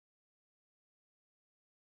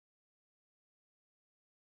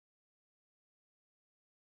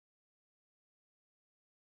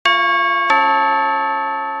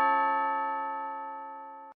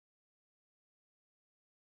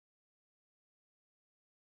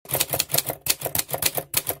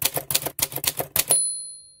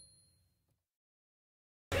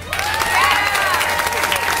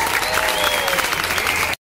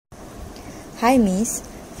Hi Miss,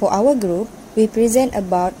 for our group, we present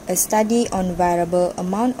about a study on variable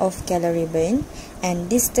amount of calorie burn and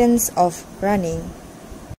distance of running.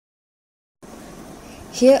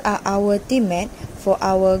 Here are our teammates for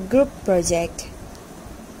our group project.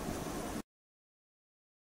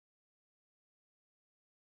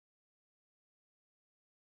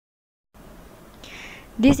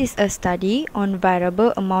 This is a study on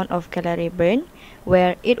variable amount of calorie burn,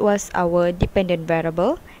 where it was our dependent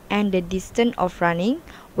variable, and the distance of running,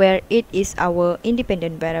 where it is our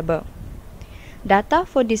independent variable. Data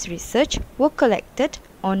for this research were collected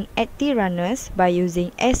on 80 runners by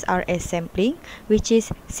using SRS sampling, which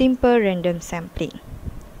is simple random sampling.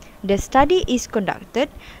 The study is conducted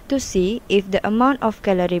to see if the amount of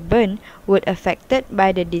calorie burn would affected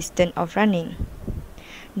by the distance of running.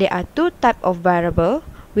 There are two types of variables,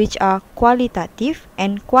 which are qualitative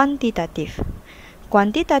and quantitative.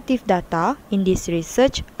 Quantitative data in this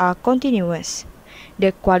research are continuous.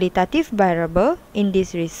 The qualitative variable in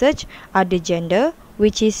this research are the gender,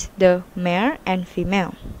 which is the male and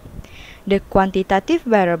female. The quantitative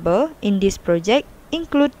variable in this project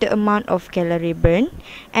include the amount of calorie burn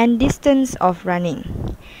and distance of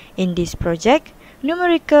running. In this project,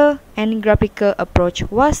 numerical and graphical approach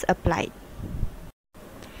was applied.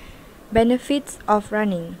 Benefits of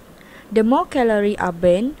running. The more calories are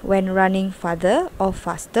burned when running farther or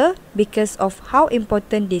faster because of how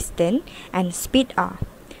important distance and speed are.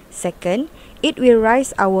 Second, it will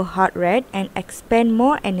raise our heart rate and expend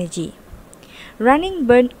more energy. Running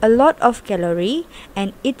burns a lot of calories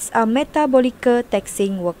and it's a metabolical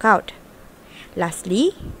taxing workout.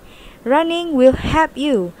 Lastly, running will help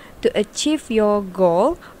you to achieve your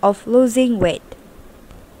goal of losing weight.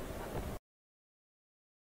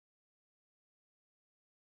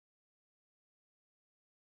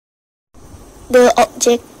 The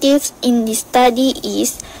objectives in this study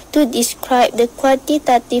is to describe the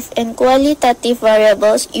quantitative and qualitative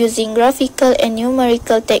variables using graphical and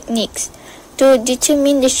numerical techniques, to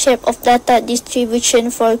determine the shape of data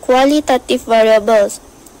distribution for qualitative variables,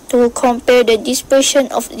 to compare the dispersion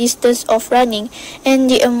of distance of running and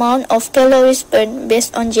the amount of calories burned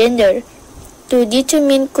based on gender, to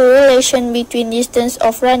determine correlation between distance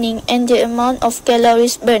of running and the amount of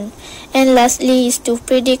calories burned, and lastly is to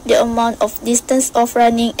predict the amount of distance of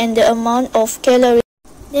running and the amount of calories.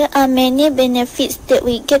 There are many benefits that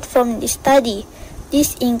we get from this study.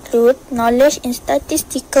 These include knowledge in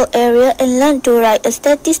statistical area and learn to write a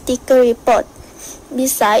statistical report.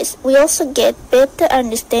 Besides, we also get better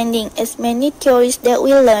understanding as many theories that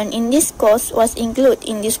we learned in this course was included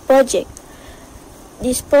in this project.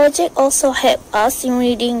 This project also helped us in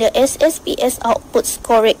reading the SSPS outputs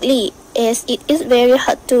correctly, as it is very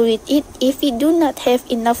hard to read it if we do not have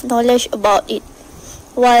enough knowledge about it.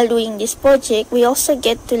 While doing this project, we also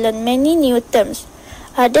get to learn many new terms.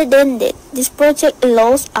 Other than that, this project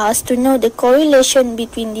allows us to know the correlation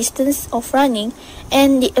between distance of running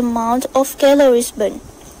and the amount of calories burned.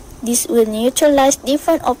 This will neutralize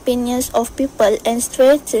different opinions of people and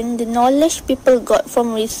strengthen the knowledge people got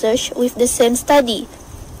from research with the same study.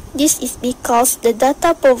 This is because the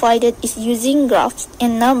data provided is using graphs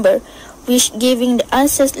and numbers, which giving the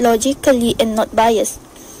answers logically and not biased.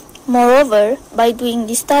 Moreover, by doing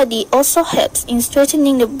this study also helps in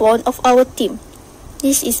strengthening the bond of our team.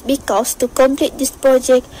 This is because to complete this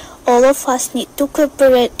project, all of us need to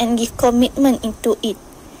cooperate and give commitment into it.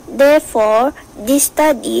 Therefore, this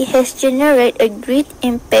study has generated a great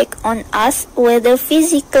impact on us, whether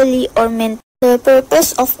physically or mentally. The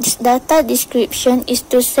purpose of this data description is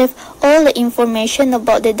to save all the information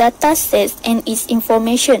about the data sets and its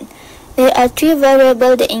information. There are three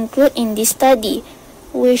variables that include in this study,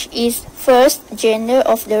 which is first, gender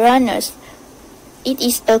of the runners. It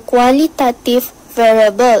is a qualitative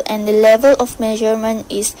variable and the level of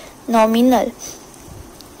measurement is nominal.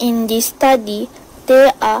 In this study,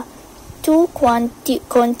 there are two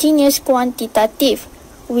continuous quantitative,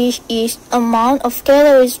 which is amount of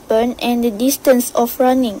calories burned and the distance of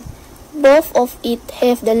running. Both of it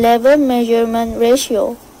have the level measurement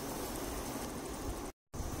ratio.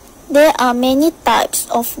 There are many types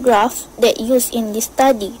of graphs that used in this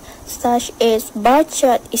study, such as bar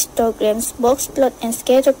chart, histograms, box plot, and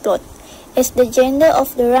scatter plot. As the gender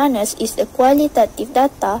of the runners is the qualitative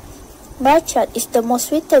data, bar chart is the most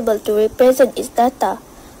suitable to represent its data.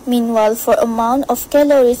 Meanwhile, for amount of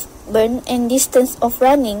calories burned and distance of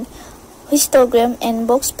running, histogram and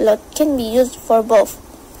box plot can be used for both.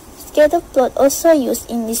 Scatter plot also used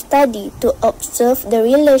in this study to observe the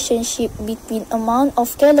relationship between amount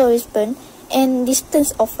of calories burned and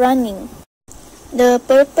distance of running. The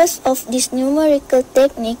purpose of this numerical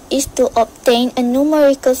technique is to obtain a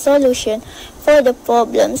numerical solution for the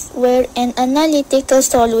problems where an analytical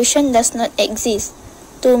solution does not exist.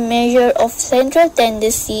 To measure of central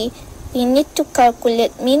tendency, we need to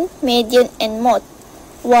calculate mean, median, and mode,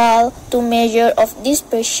 while to measure of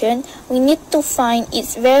dispersion, we need to find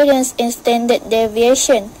its variance and standard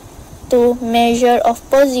deviation. To measure of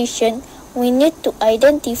position, we need to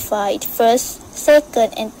identify first,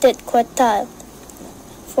 second, and third quartile.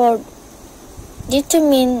 For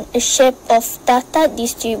determine the shape of data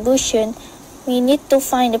distribution, we need to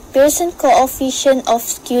find the Pearson coefficient of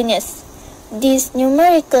skewness. This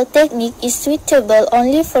numerical technique is suitable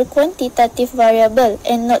only for quantitative variable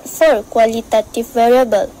and not for qualitative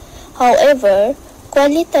variable. However,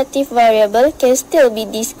 qualitative variable can still be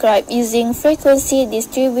described using frequency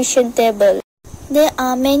distribution table. There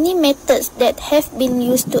are many methods that have been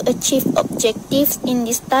used to achieve objectives in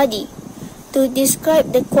this study. To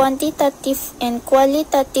describe the quantitative and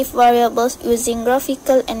qualitative variables using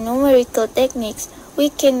graphical and numerical techniques, we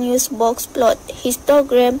can use box plot,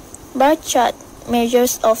 histogram, bar chart,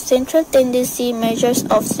 measures of central tendency, measures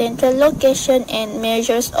of central location, and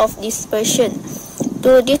measures of dispersion.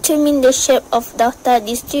 To determine the shape of data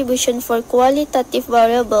distribution for qualitative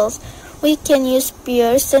variables, we can use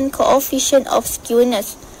Pearson coefficient of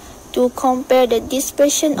skewness. To compare the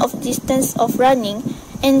dispersion of distance of running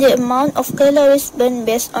and the amount of calories burned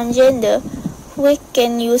based on gender, we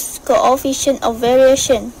can use coefficient of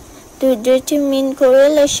variation. To determine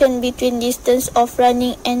correlation between distance of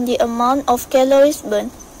running and the amount of calories burned,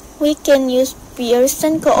 we can use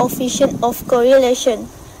Pearson coefficient of correlation.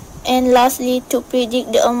 And lastly, to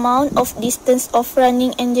predict the amount of distance of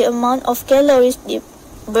running and the amount of calories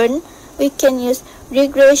burned, we can use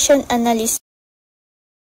regression analysis.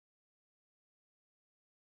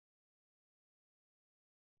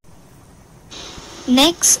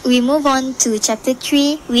 Next, we move on to Chapter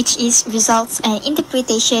 3, which is Results and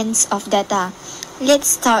Interpretations of Data. Let's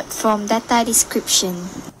start from data description.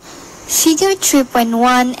 Figure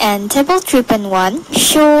 3.1 and Table 3.1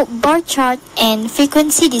 show bar chart and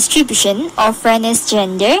frequency distribution of runners'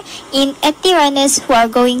 gender in 80 runners who are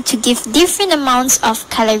going to give different amounts of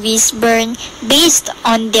calories burned based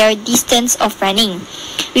on their distance of running.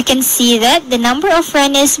 We can see that the number of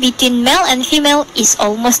runners between male and female is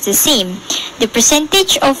almost the same. The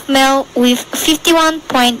percentage of male with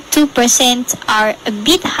 51.2% are a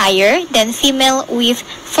bit higher than female with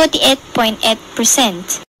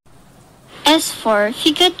 48.8%. As for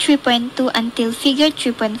Figure 3.2 until Figure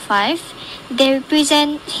 3.5, they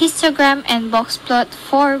represent histogram and box plot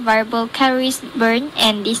for variable calories burned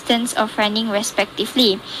and distance of running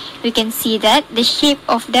respectively. We can see that the shape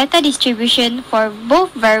of data distribution for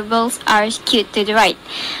both variables are skewed to the right.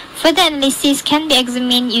 Further analysis can be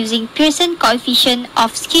examined using Pearson coefficient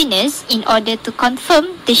of skewness in order to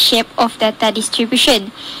confirm the shape of data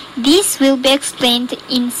distribution. This will be explained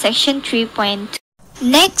in Section 3.2.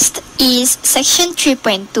 Next is Section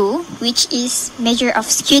 3.2, which is Measure of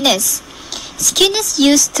Skewness. Skewness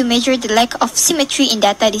used to measure the lack of symmetry in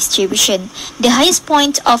data distribution. The highest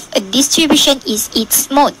point of a distribution is its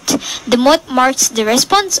mode. The mode marks the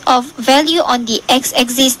response of value on the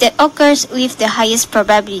x-axis that occurs with the highest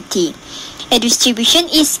probability. A distribution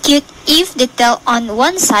is skewed if the tail on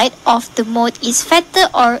one side of the mode is fatter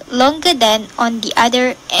or longer than on the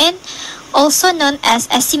other, and also known as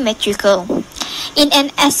asymmetrical. In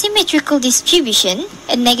an asymmetrical distribution,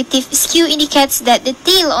 a negative skew indicates that the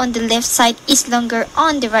tail on the left side is longer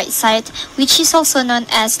on the right side, which is also known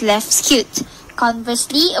as left skewed.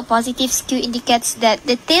 Conversely, a positive skew indicates that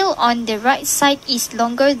the tail on the right side is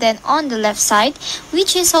longer than on the left side,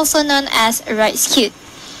 which is also known as right skewed.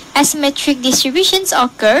 Asymmetric distributions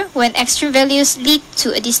occur when extreme values lead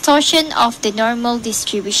to a distortion of the normal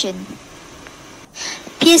distribution.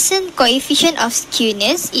 Pearson coefficient of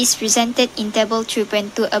skewness is presented in Table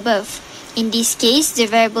 3.2 above. In this case, the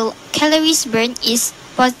variable calories burned is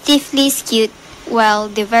positively skewed, while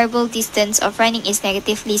the variable distance of running is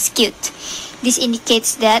negatively skewed. This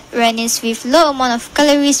indicates that runners with low amount of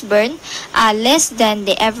calories burned are less than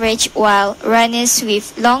the average, while runners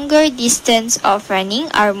with longer distance of running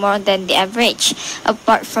are more than the average.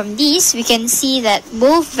 Apart from this, we can see that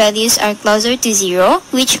both values are closer to zero,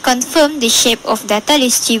 which confirm the shape of data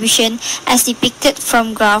distribution as depicted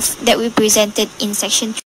from graph that we presented in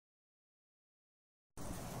Section 3.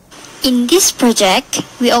 In this project,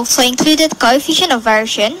 we also included coefficient of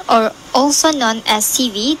variation, or also known as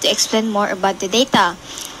CV, to explain more about the data.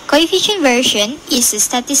 Coefficient variation is a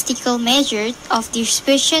statistical measure of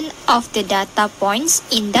distribution of the data points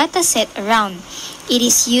in dataset around. It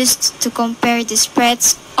is used to compare the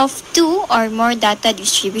spreads of two or more data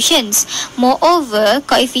distributions. Moreover,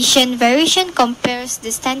 coefficient variation compares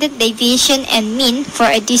the standard deviation and mean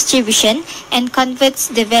for a distribution and converts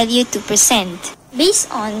the value to percent.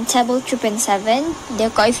 Based on table 3.7,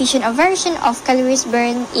 the coefficient of variation of calories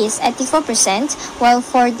burned is 84%, while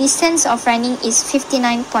for distance of running is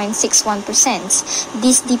 59.61%.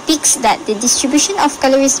 This depicts that the distribution of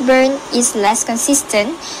calories burned is less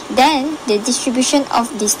consistent than the distribution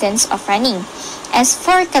of distance of running. As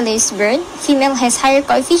for calories burned, female has higher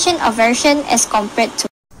coefficient of variation as compared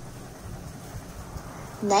to.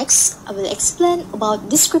 Next, I will explain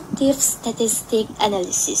about descriptive statistic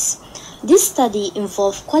analysis. This study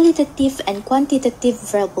involved qualitative and quantitative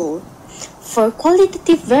variables. For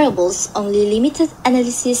qualitative variables, only limited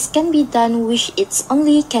analysis can be done, which it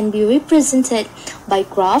only can be represented by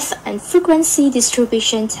graph and frequency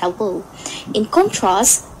distribution table. In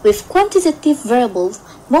contrast, with quantitative variables,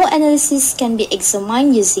 more analysis can be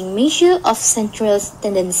examined using measure of central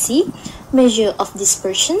tendency, measure of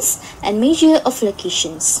dispersions, and measure of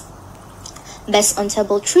locations. Based on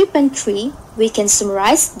table 3.3, we can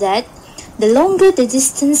summarize that the longer the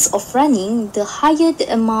distance of running, the higher the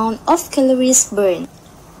amount of calories burned.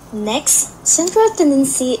 Next, central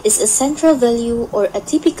tendency is a central value or a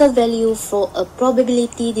typical value for a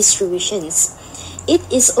probability distributions. It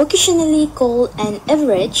is occasionally called an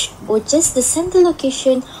average or just the center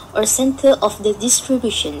location or center of the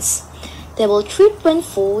distributions. Table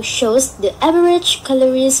 3.4 shows the average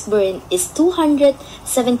calories burned is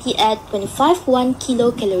 278.51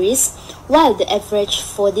 kilocalories, while the average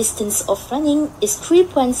for distance of running is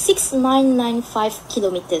 3.6995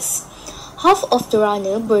 kilometers. Half of the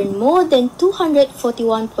runner burned more than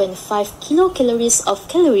 241.5 kilocalories of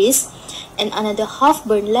calories, and another half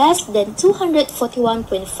burned less than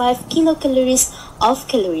 241.5 kilocalories of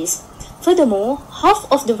calories. Furthermore, half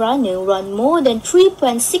of the runner ran more than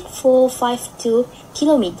 3.6452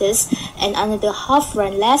 kilometers, and another half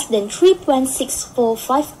ran less than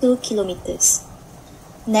 3.6452 kilometers.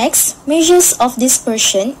 Next, measures of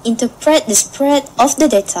dispersion interpret the spread of the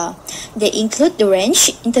data. They include the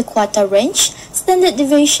range, interquartile range, standard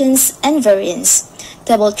deviations, and variance.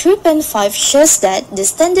 Table 3.5 shows that the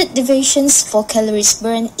standard deviations for calories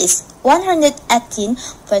burned is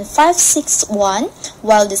 118.561,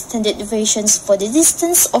 while the standard deviations for the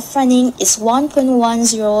distance of running is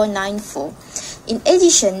 1.1094. In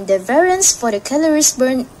addition, the variance for the calories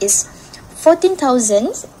burned is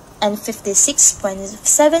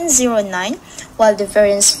 14,056.709, while the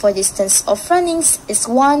variance for distance of runnings is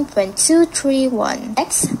 1.231.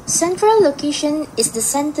 Next, central location is the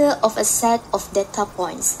center of a set of data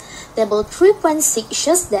points. Table 3.6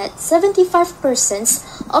 shows that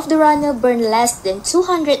 75% of the runner burned less than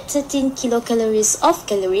 213 kilocalories of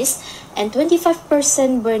calories, and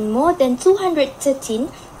 25% burned more than 213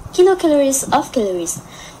 kilocalories of calories.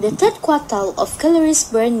 The third quartile of calories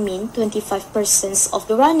burned mean 25% of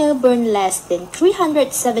the runner burned less than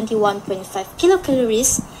 371.5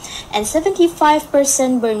 kilocalories, and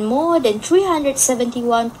 75% burned more than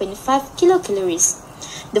 371.5 kilocalories.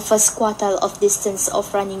 The first quartile of distance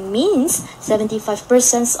of running means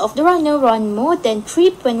 75% of the runner ran more than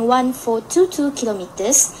 3.1422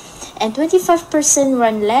 kilometers, and 25%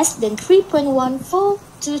 ran less than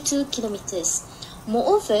 3.1422 kilometers.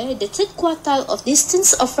 Moreover, the third quartile of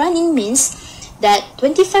distance of running means that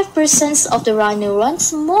 25% of the runner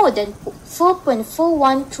runs more than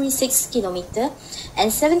 4.4136 km,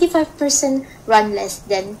 and 75% run less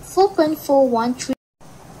than 4.413.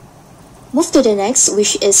 Move to the next,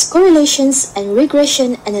 which is correlations and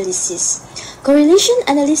regression analysis. Correlation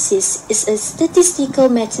analysis is a statistical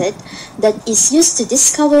method that is used to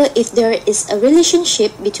discover if there is a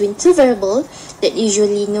relationship between two variables that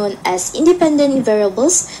usually known as independent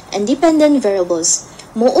variables and dependent variables.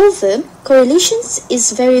 Moreover, correlations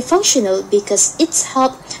is very functional because it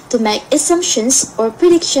helps to make assumptions or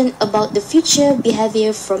prediction about the future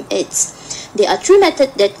behavior from it. There are three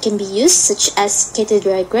methods that can be used, such as Katay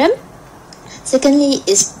diagram. Secondly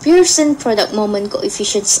is Pearson product moment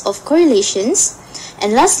coefficients of correlations.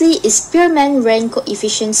 And lastly is Spearman rank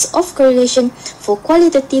coefficients of correlation for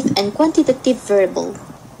qualitative and quantitative variable.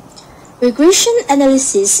 Regression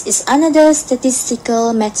analysis is another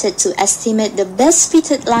statistical method to estimate the best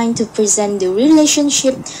fitted line to present the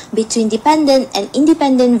relationship between dependent and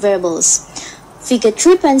independent variables. Figure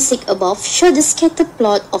 3.6 above shows the scatter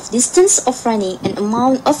plot of distance of running and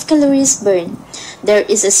amount of calories burned. There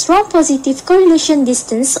is a strong positive correlation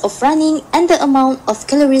distance of running and the amount of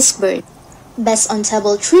calories burned. Based on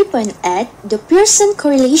table 3.8, the Pearson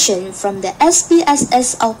correlation from the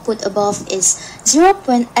SPSS output above is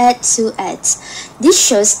 0.828. This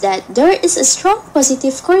shows that there is a strong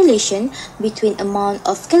positive correlation between amount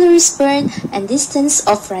of calories burned and distance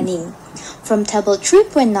of running. From table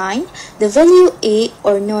 3.9, the value A,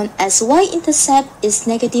 or known as y-intercept, is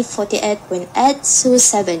negative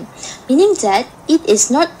 48.827, meaning that it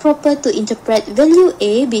is not proper to interpret value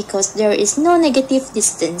A because there is no negative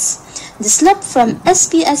distance. The slope from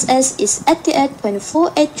SPSS is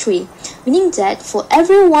 88.483, meaning that for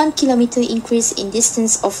every 1 kilometer increase in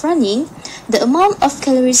distance of running, the amount of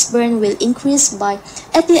calories burned will increase by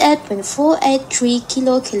 88.483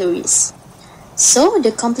 kilocalories. So,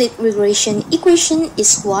 the complete regression equation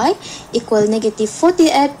is y equal negative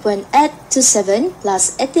 48.827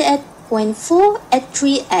 plus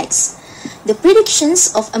 88.483x. The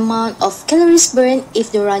predictions of amount of calories burned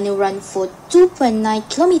if the runner run for 2.9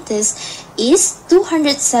 kilometers is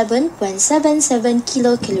 207.77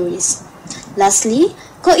 kilocalories. Lastly,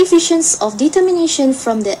 coefficients of determination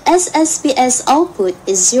from the SSPS output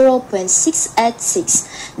is 0.686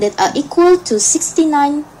 that are equal to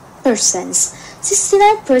 69%.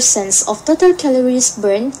 69% of total calories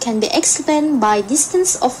burned can be explained by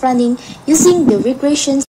distance of running using the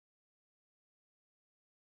regression.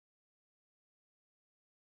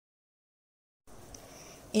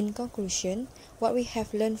 In conclusion, what we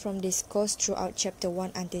have learned from this course throughout Chapter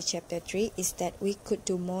 1 until Chapter 3 is that we could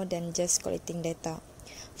do more than just collecting data.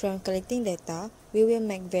 From collecting data, we will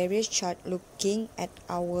make various charts looking at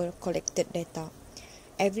our collected data.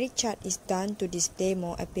 Every chart is done to display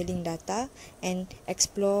more appealing data and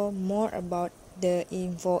explore more about the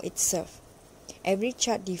info itself. Every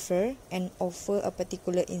chart differs and offers a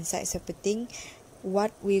particular insight supporting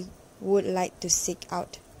what we would like to seek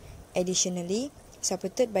out. Additionally,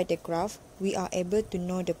 supported by the graph, we are able to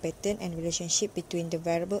know the pattern and relationship between the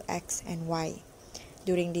variable x and y.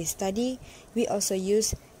 During this study, we also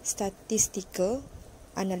use statistical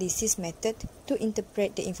analysis method to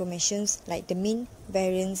interpret the informations like the mean,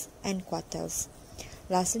 variance, and quartiles.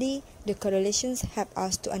 Lastly, the correlations help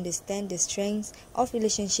us to understand the strengths of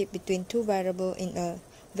relationship between two variables in a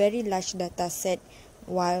very large data set,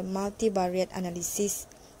 while multivariate analysis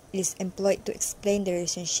is employed to explain the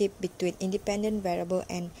relationship between independent variable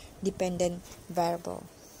and dependent variable.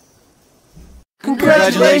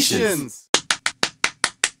 Congratulations!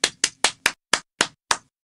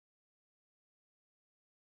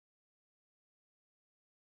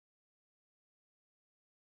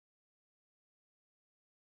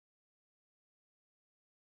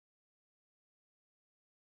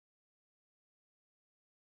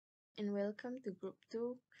 And welcome to Group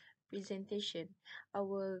 2 presentation.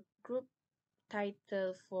 Our group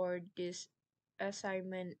title for this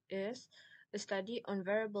assignment is A Study on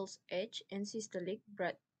Variables Age and Systolic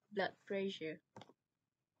Blood Pressure.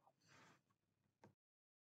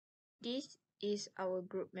 This is our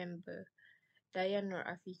group member. Dayang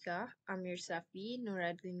Afiqah, Amir Safiy,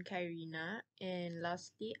 Nuradlin Khairina, and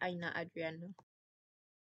lastly Aina Adriana.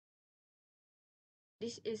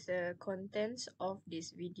 This is the contents of this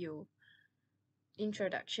video.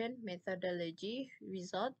 Introduction, methodology,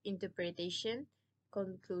 result, interpretation,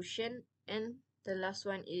 conclusion, and the last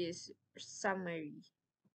one is summary.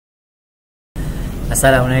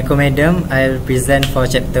 Assalamualaikum madam, I'll present for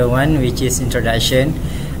chapter 1 which is introduction.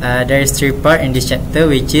 There is 3 parts in this chapter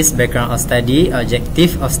which is background of study,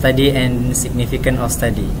 objective of study and significance of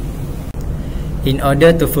study. In order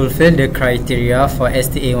to fulfill the criteria for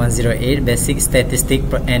STA108 basic statistic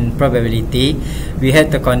and probability, we had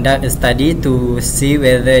to conduct a study to see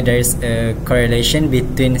whether there is a correlation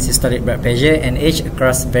between systolic blood pressure and age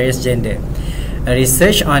across various gender. A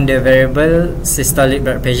research on the variable systolic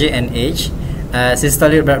blood pressure and age.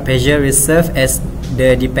 Systolic blood pressure will serve as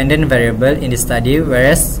the dependent variable in the study,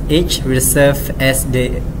 whereas age will serve as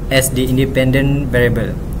the independent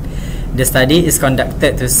variable. The study is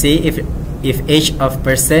conducted to see if age of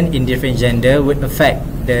person in different gender would affect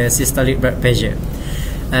the systolic blood pressure.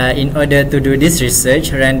 In order to do this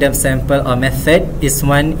research, random sample or method is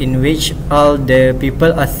one in which all the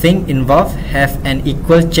people or things involved have an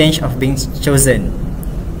equal chance of being chosen.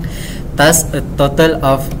 Thus, a total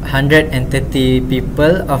of 130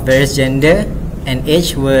 people of various gender and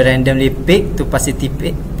age were randomly picked to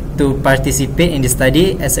participate in the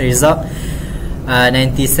study. As a result,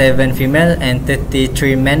 97 female and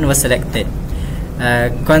 33 men were selected.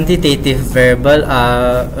 Quantitative variable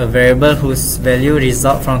are a variable whose value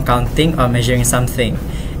result from counting or measuring something.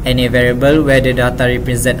 Any variable where the data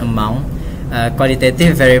represent amount.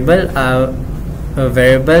 Qualitative variable are a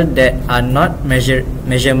variable that are not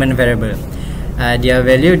measurement variable. Their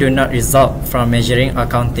value do not result from measuring or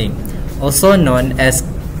counting. Also known as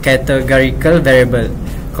categorical variable,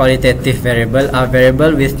 qualitative variable are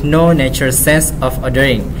variable with no natural sense of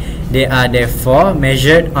ordering. They are therefore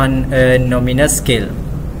measured on a nominal scale.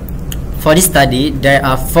 For this study, there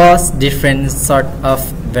are 4 different sort of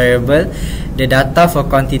variable. The data for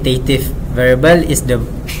quantitative variable is the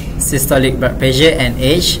systolic blood pressure and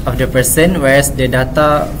age of the person, whereas the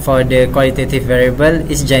data for the qualitative variable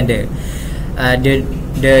is gender.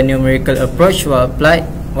 The numerical approach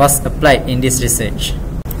was applied in this research.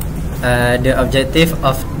 The objective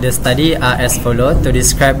of the study are as follows: to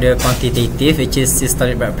describe the quantitative, which is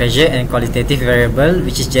systolic blood pressure, and qualitative variable,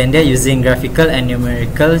 which is gender, using graphical and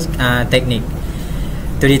numerical technique.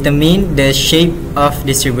 To determine the shape of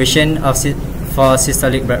distribution of for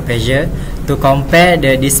systolic blood pressure, to compare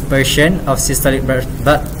the dispersion of systolic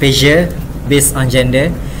blood pressure based on gender,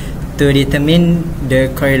 to determine the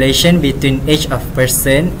correlation between age of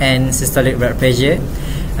person and systolic blood pressure,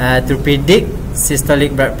 to predict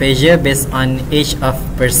systolic blood pressure based on age of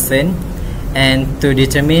person, and to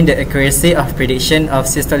determine the accuracy of prediction of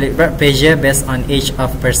systolic blood pressure based on age of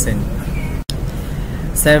person.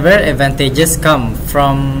 Several advantages come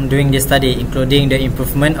from doing this study, including the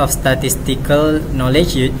improvement of statistical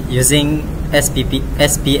knowledge using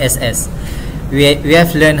SPSS. We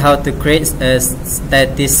have learned how to create a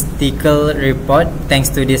statistical report thanks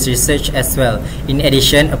to this research as well. In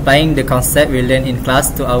addition, applying the concept we learned in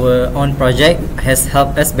class to our own project has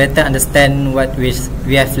helped us better understand what we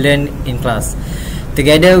have learned in class.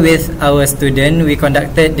 Together with our students, we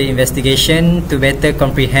conducted the investigation to better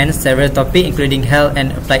comprehend several topics, including health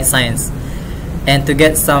and applied science, and to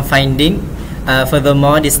get some finding.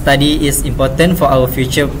 Furthermore, this study is important for our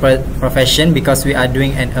future profession because we are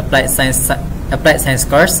doing an applied science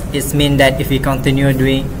course. It means that if we continue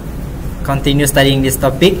studying this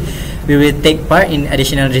topic, we will take part in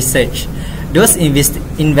additional research. Those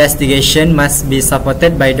investigation must be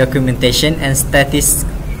supported by documentation and statistically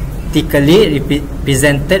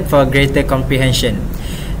represented for greater comprehension.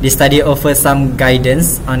 This study offers some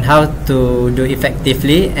guidance on how to do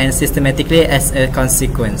effectively and systematically as a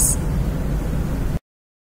consequence.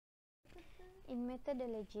 In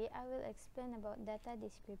methodology, I will explain about data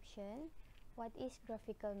description, what is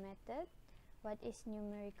graphical method, what is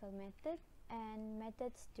numerical method, and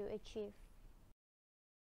methods to achieve.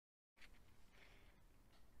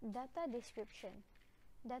 Data description.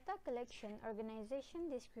 Data collection, organization,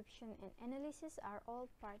 description, and analysis are all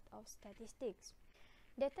part of statistics.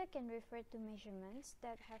 Data can refer to measurements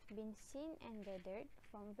that have been seen and gathered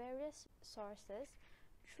from various sources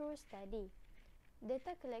through study.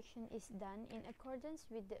 Data collection is done in accordance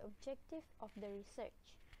with the objective of the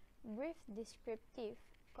research. Brief descriptive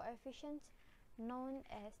coefficients, known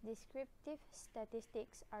as descriptive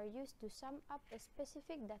statistics, are used to sum up a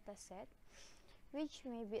specific data set, which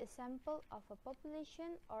may be a sample of a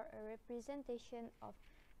population or a representation of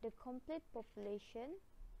the complete population.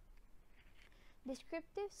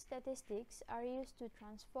 Descriptive statistics are used to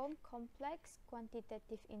transform complex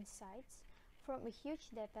quantitative insights from a huge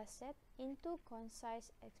data set into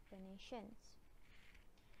concise explanations.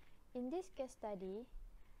 In this case study,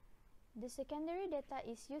 the secondary data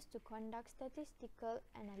is used to conduct statistical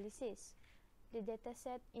analysis. The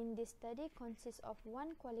dataset in this study consists of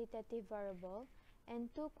 1 qualitative variable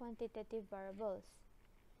and 2 quantitative variables.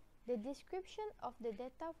 The description of the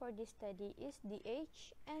data for this study is the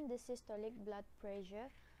age and the systolic blood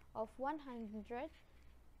pressure of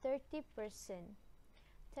 130%.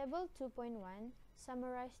 Table 2.1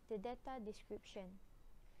 summarizes the data description.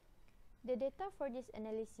 The data for this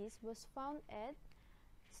analysis was found at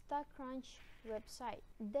StarCrunch website.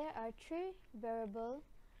 There are 3 variables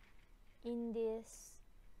in this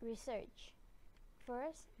research.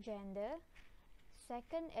 First, gender.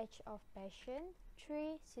 Second, age of patient.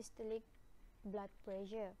 3, systolic blood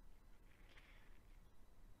pressure.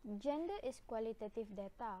 Gender is qualitative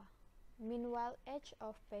data. Meanwhile, age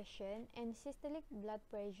of patient and systolic blood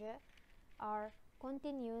pressure are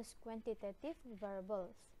continuous quantitative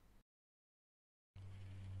variables.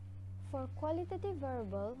 For qualitative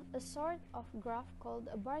variable, a sort of graph called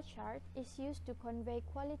a bar chart is used to convey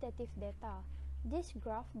qualitative data. This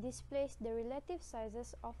graph displays the relative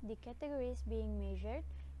sizes of the categories being measured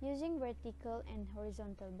using vertical and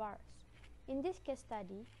horizontal bars. In this case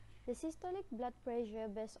study, the systolic blood pressure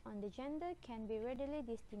based on the gender can be readily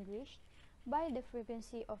distinguished by the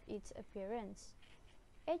frequency of its appearance.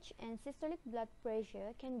 Age and systolic blood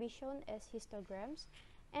pressure can be shown as histograms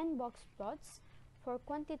and box plots for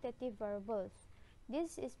quantitative variables.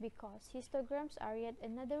 This is because histograms are yet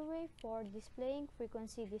another way for displaying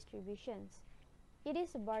frequency distributions. It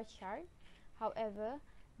is a bar chart. However,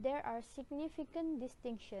 there are significant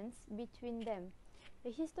distinctions between them.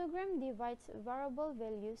 The histogram divides variable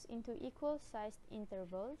values into equal-sized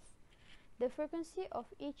intervals. The frequency of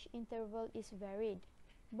each interval is varied.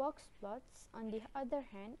 Box plots, on the other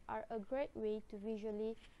hand, are a great way to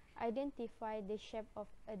visually identify the shape of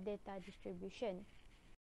a data distribution.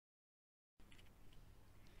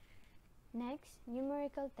 Next,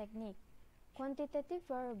 numerical technique. Quantitative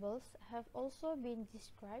variables have also been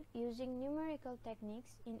described using numerical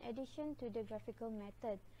techniques in addition to the graphical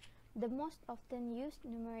method. The most often used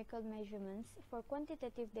numerical measurements for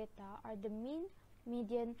quantitative data are the mean,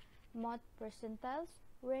 median, mode percentiles,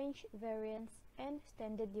 range, variance, and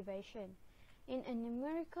standard deviation. In a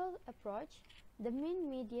numerical approach, the mean,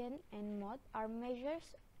 median, and mode are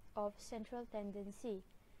measures of central tendency.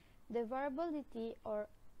 The variability or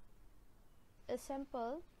a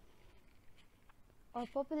sample or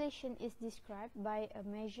population is described by a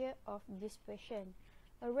measure of dispersion.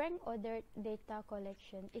 A rank-ordered data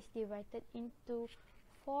collection is divided into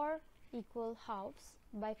 4 equal halves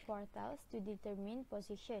by quartiles to determine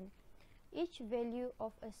position. Each value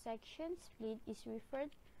of a section split is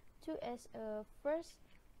referred to as a first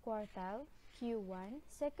quartile Q1,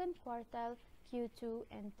 second quartile Q2,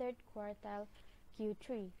 and third quartile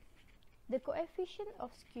Q3. The coefficient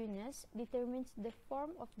of skewness determines the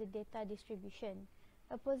form of the data distribution.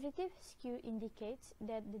 A positive skew indicates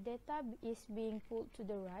that the data is being pulled to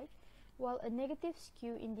the right, while a negative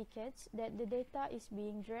skew indicates that the data is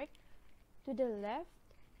being dragged to the left.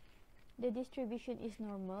 The distribution is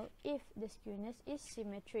normal if the skewness is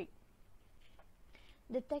symmetric.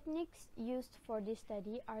 The techniques used for this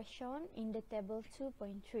study are shown in the table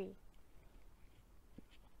 2.3.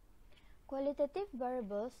 Qualitative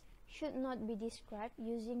variables should not be described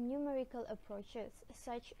using numerical approaches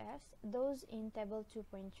such as those in table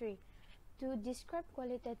 2.3. To describe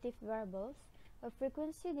qualitative variables, a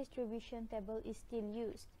frequency distribution table is still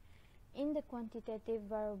used. In the quantitative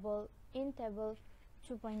variable in table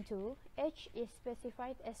 2.2, H is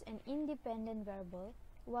specified as an independent variable,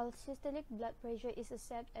 while systolic blood pressure is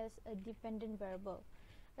set as a dependent variable.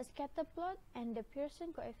 A scatter plot and the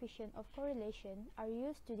Pearson coefficient of correlation are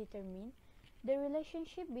used to determine the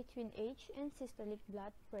relationship between H and systolic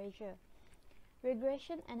blood pressure.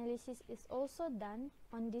 Regression analysis is also done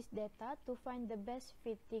on this data to find the best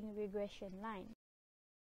fitting regression line.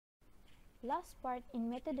 Last part in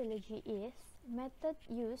methodology is method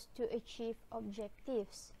used to achieve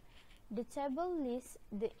objectives. The table lists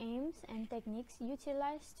the aims and techniques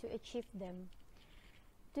utilized to achieve them.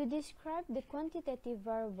 To describe the quantitative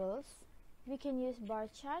variables, we can use bar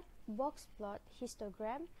chart, box plot,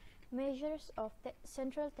 histogram, measures of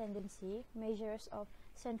central tendency, measures of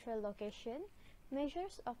central location,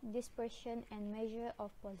 measures of dispersion, and measure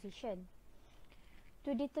of position.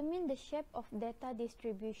 To determine the shape of data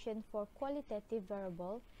distribution for qualitative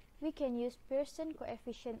variable, we can use Pearson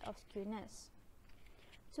coefficient of skewness.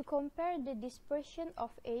 To compare the dispersion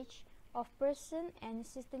of age of person and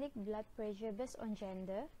systolic blood pressure based on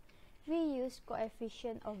gender, we use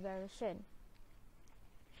coefficient of variation.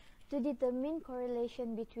 To determine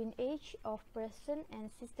correlation between age of person and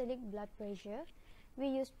systolic blood pressure, we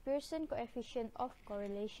use Pearson coefficient of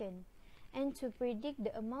correlation. And to predict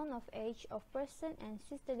the amount of age of person and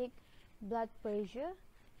systolic blood pressure,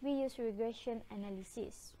 we use regression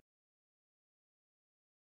analysis.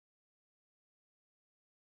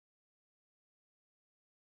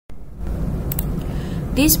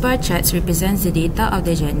 These bar charts represents the data of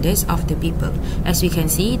the genders of the people. As we can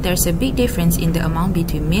see, there's a big difference in the amount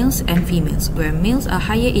between males and females, where males are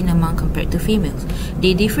higher in amount compared to females.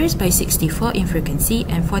 They differ by 64 in frequency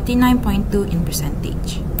and 49.2 in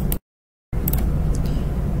percentage.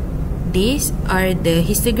 These are the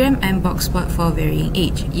histogram and box plot for varying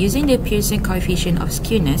age. Using the Pearson coefficient of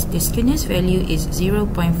skewness, the skewness value is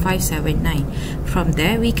 0.579. From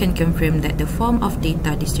there, we can confirm that the form of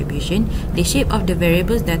data distribution, the shape of the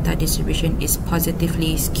variables data distribution is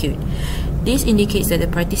positively skewed. This indicates that the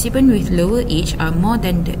participants with lower age are more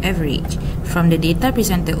than the average. From the data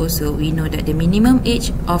presented also, we know that the minimum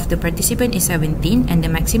age of the participant is 17 and the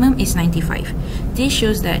maximum is 95. This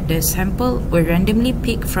shows that the sample were randomly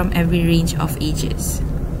picked from every range of ages.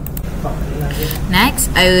 Next,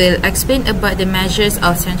 I will explain about the measures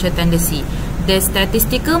of central tendency, the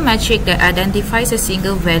statistical metric that identifies a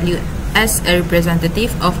single value as a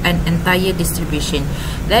representative of an entire distribution.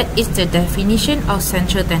 That is the definition of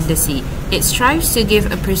central tendency. It strives to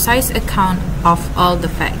give a precise account of all the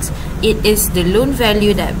facts. It is the lone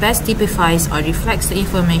value that best typifies or reflects the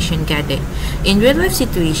information gathered. In real-life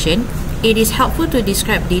situation, it is helpful to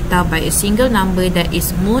describe data by a single number that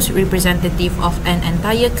is most representative of an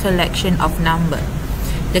entire collection of numbers.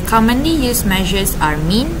 The commonly used measures are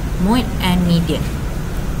mean, mode, and median.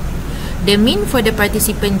 The mean for the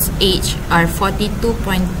participants' age are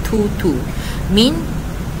 42.22. Mean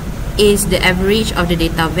is the average of the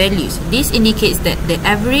data values. This indicates that the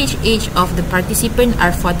average age of the participant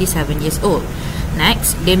are 47 years old.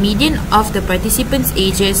 Next, the median of the participants'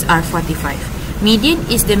 ages are 45. Median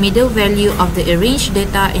is the middle value of the arranged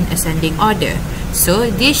data in ascending order. So,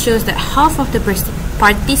 this shows that half of the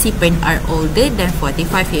participants are older than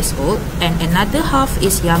 45 years old and another half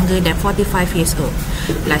is younger than 45 years old.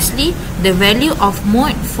 Lastly, the value of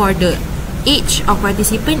mode for the age of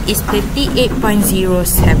participant is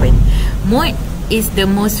 38.07. Mode is the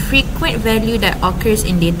most frequent value that occurs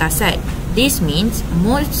in dataset. This means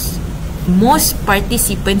most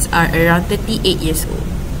participants are around 38 years old.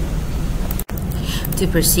 To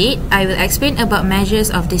proceed, I will explain about measures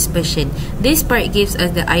of dispersion. This part gives us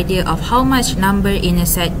the idea of how much number in a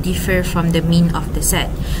set differ from the mean of the set.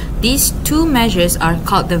 These two measures are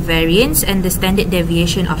called the variance and the standard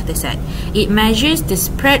deviation of the set. It measures the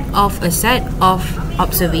spread of a set of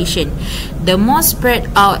observation. The more spread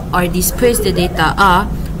out or dispersed the data are,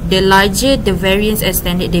 the larger the variance and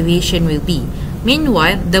standard deviation will be.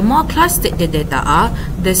 Meanwhile, the more clustered the data are,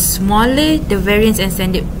 the smaller the variance and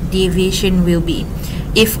standard deviation will be.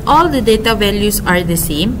 If all the data values are the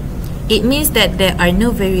same, it means that there are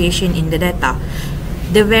no variation in the data.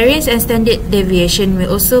 The variance and standard deviation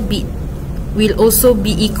will also be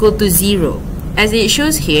equal to 0. As it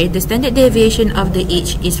shows here, the standard deviation of the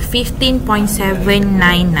age is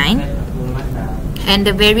 15.799 and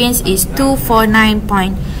the variance is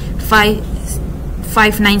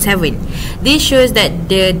 249.597. This shows that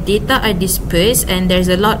the data are dispersed and there's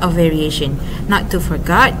a lot of variation. Not to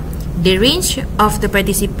forget, the range of the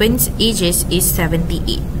participants' ages is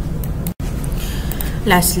 78.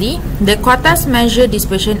 Lastly, the quartiles measure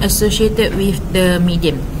dispersion associated with the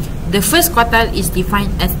median. The first quartile is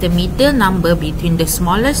defined as the middle number between the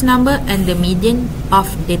smallest number and the median of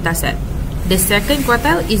dataset. The second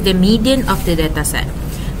quartile is the median of the dataset.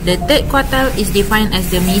 The third quartile is defined as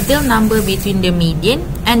the middle number between the median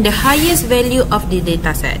and the highest value of the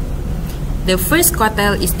dataset. The first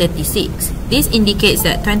quartile is 36. This indicates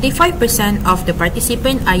that 25% of the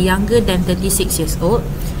participants are younger than 36 years old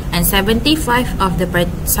and 75% of the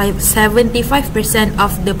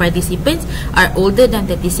participants are older than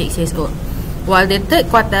 36 years old. While the third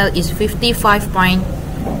quartile is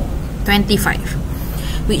 55.25.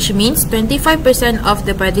 which means 25% of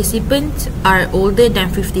the participants are older than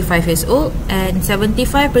 55 years old and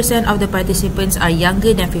 75% of the participants are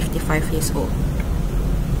younger than 55 years old.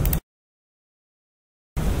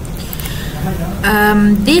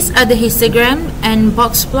 These are the histogram and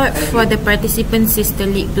box plot for the participants'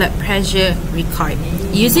 systolic blood pressure record.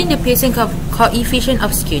 Using the Pearson coefficient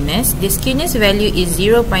of skewness, the skewness value is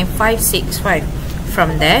 0.565.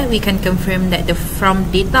 From there, we can confirm that from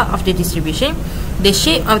data of the distribution, the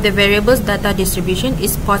shape of the variable's data distribution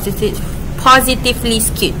is positively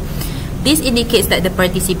skewed. This indicates that the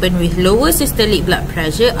participants with lower systolic blood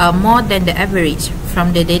pressure are more than the average.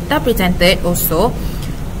 From the data presented also,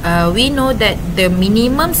 we know that the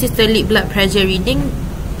minimum systolic blood pressure reading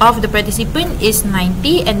of the participant is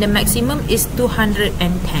 90 and the maximum is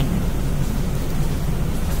 210.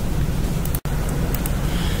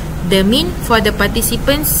 The mean for the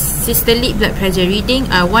participants' systolic blood pressure reading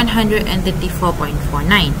are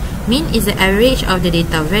 134.49. Mean is the average of the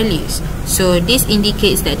data values. So this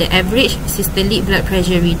indicates that the average systolic blood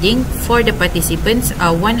pressure reading for the participants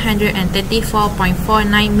are 134.49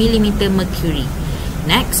 mm mercury.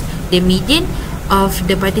 Next, the median of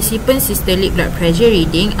the participants' systolic blood pressure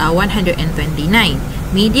reading are 129.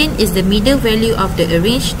 Median is the middle value of the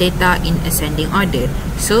arranged data in ascending order.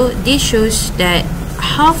 So this shows that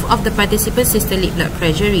half of the participants' systolic blood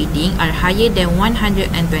pressure reading are higher than 129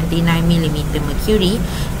 mm mercury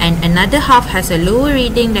and another half has a lower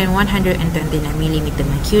reading than 129 mm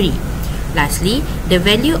mercury. Lastly, the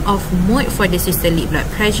value of mode for the systolic blood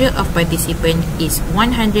pressure of participant is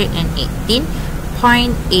 118.89.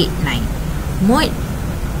 Mode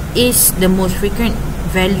is the most frequent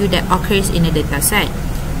value that occurs in a data set.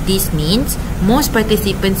 This means most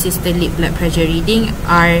participants' systolic blood pressure reading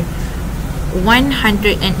are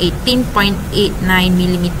 118.89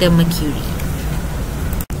 mm mercury.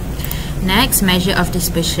 Next, measure of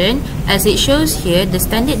dispersion. As it shows here, the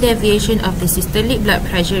standard deviation of the systolic blood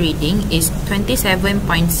pressure reading is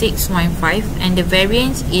 27.615 and the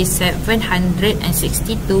variance is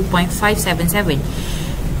 762.577.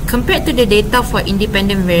 Compared to the data for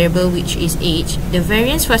independent variable, which is age, the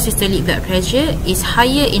variance for systolic blood pressure is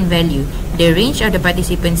higher in value. The range of the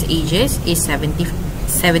participants' ages is 78.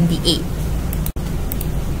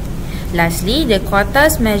 Lastly, the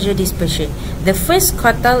quartiles measure dispersion. The first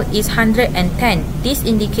quartile is 110. This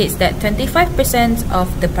indicates that 25%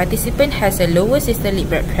 of the participant has a lower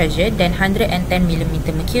systolic blood pressure than 110 mm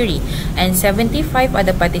mercury, and 75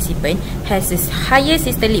 other participant has a higher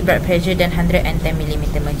systolic blood pressure than 110 mm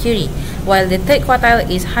mercury, while the third quartile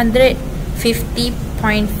is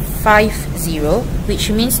 150.50,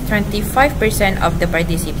 which means 25% of the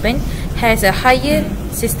participant has a higher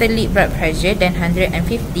systolic blood pressure than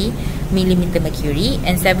 150 mm mercury,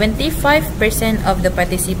 and 75% of the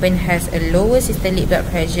participant has a lower systolic blood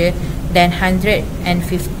pressure than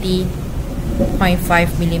 150.5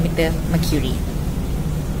 mm mercury.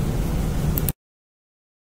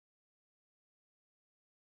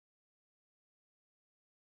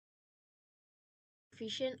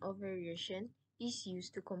 Coefficient of variation is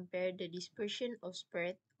used to compare the dispersion of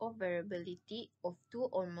spread of variability of two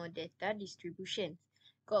or more data distributions.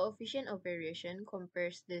 Coefficient of variation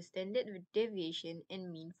compares the standard deviation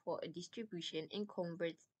and mean for a distribution and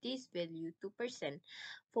converts this value to percent.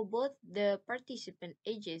 For both the participant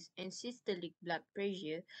ages and systolic blood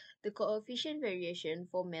pressure, the coefficient variation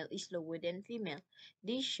for male is lower than female.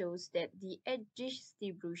 This shows that the age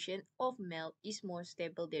distribution of male is more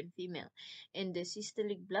stable than female, and the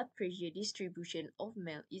systolic blood pressure distribution of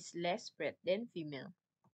male is less spread than female.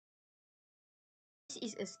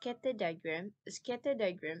 This is a scatter diagram. A scatter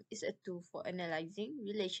diagram is a tool for analyzing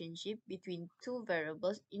relationship between two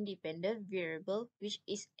variables. Independent variable, which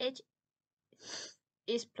is age,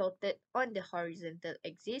 is plotted on the horizontal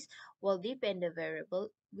axis, while dependent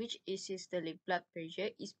variable, which is systolic blood pressure,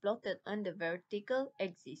 is plotted on the vertical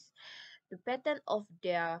axis. The pattern of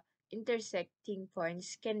their intersecting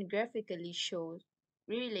points can graphically show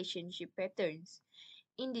relationship patterns.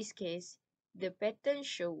 In this case, the patterns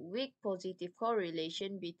show weak positive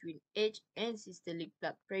correlation between age and systolic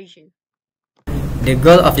blood pressure. The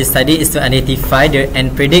goal of the study is to identify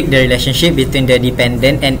and predict the relationship between the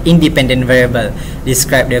dependent and independent variable,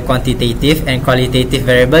 describe the quantitative and qualitative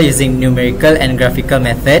variable using numerical and graphical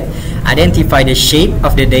method, identify the shape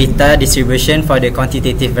of the data distribution for the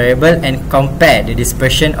quantitative variable, and compare the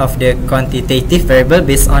dispersion of the quantitative variable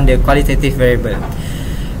based on the qualitative variable.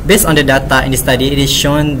 Based on the data in the study, it is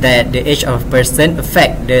shown that the age of a person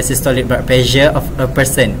affects the systolic blood pressure of a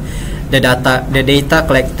person. The data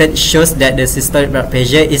collected shows that the systolic blood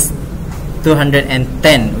pressure is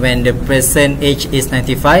 210 when the person age is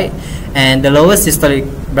 95, and the lowest systolic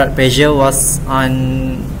blood pressure was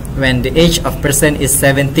on when the age of person is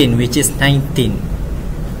 17, which is 19.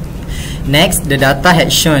 Next, the data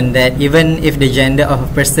had shown that even if the gender of a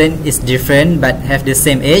person is different but have the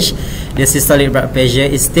same age, the systolic blood pressure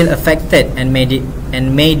is still affected and may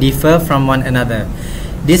differ from one another.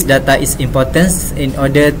 This data is important in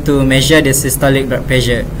order to measure the systolic blood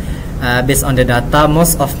pressure. Based on the data,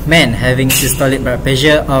 most of men having systolic blood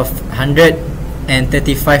pressure of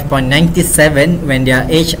 135.97 when their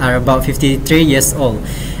age are about 53 years old,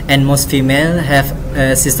 and most female have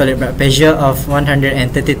a systolic blood pressure of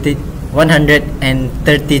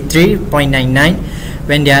 133.99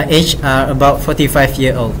 when their age are about 45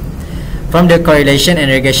 years old. From the correlation and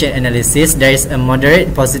regression analysis, there is a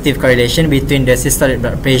moderate positive correlation between the systolic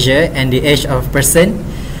blood pressure and the age of a person.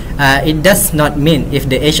 It does not mean if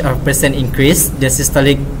the age of a person increase, the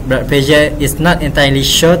systolic blood pressure is not entirely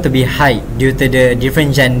sure to be high due to the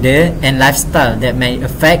different gender and lifestyle that may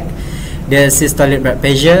affect the systolic blood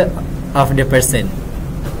pressure of the person.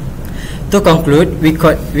 To conclude, we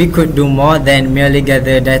could do more than merely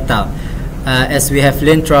gather data. As we have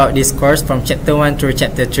learned throughout this course from chapter 1 through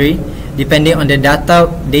chapter 3, depending on the data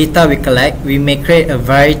we collect, we may create a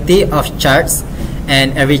variety of charts,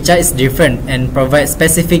 and every chart is different and provides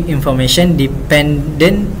specific information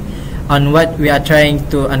dependent on what we are trying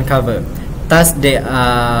to uncover. Thus, they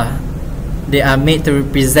are made to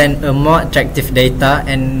represent a more attractive data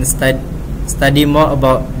and study more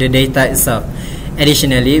about the data itself.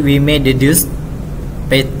 Additionally, we may deduce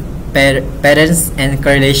patterns and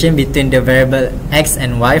correlation between the variable x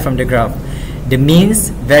and y from the graph. The means,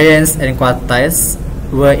 variance, and quartiles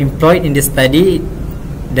were employed in the study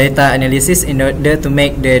data analysis in order to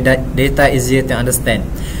make the data easier to understand.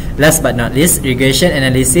 Last but not least, regression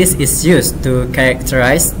analysis is used to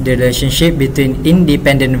characterize the relationship between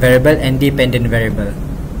independent variable and dependent variable.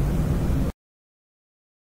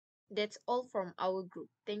 That's all from our group.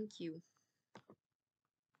 Thank you.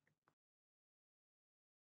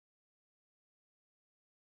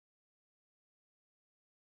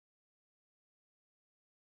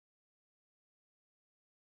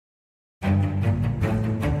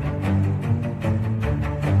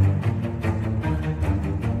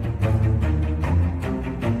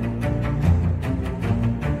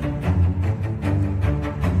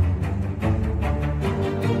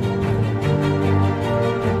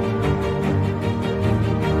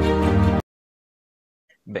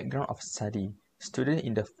 background of study. Students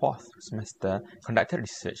in the 4th semester conducted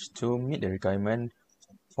research to meet the requirement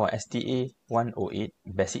for STA108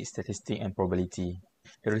 Basic Statistics and Probability.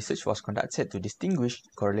 The research was conducted to distinguish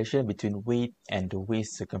correlation between weight and the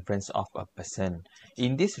waist circumference of a person.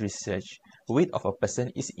 In this research, weight of a person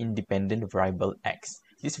is independent variable X.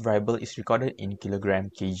 This variable is recorded in kilogram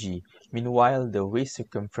kg. Meanwhile, the waist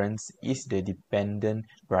circumference is the dependent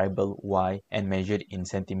variable Y and measured in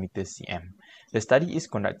centimeter cm. The study is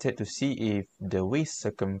conducted to see if the waist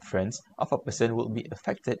circumference of a person will be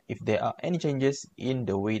affected if there are any changes in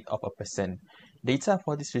the weight of a person. Data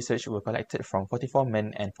for this research were collected from 44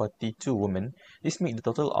 men and 42 women. This makes the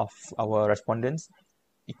total of our respondents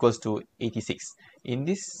equals to 86. In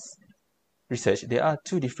this research, there are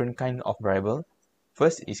two different kinds of variable.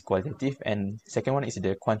 First is qualitative and second one is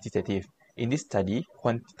the quantitative. In this study,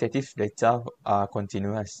 quantitative data are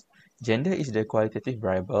continuous. Gender is the qualitative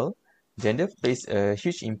variable. Gender plays a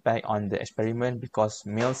huge impact on the experiment because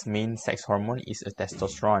males' main sex hormone is a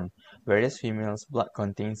testosterone, whereas females' blood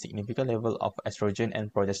contains significant level of estrogen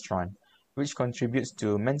and progesterone, which contributes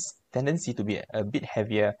to men's tendency to be a bit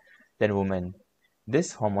heavier than women.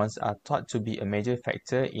 These hormones are thought to be a major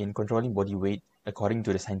factor in controlling body weight, according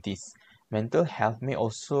to the scientists. Mental health may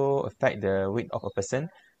also affect the weight of a person.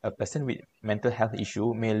 A person with mental health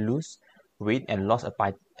issue may lose weight and lost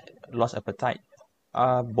appetite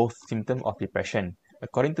are both symptoms of depression.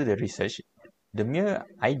 According to the research, the mere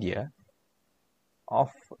idea of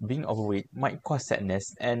being overweight might cause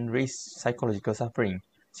sadness and raise psychological suffering.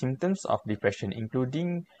 Symptoms of depression,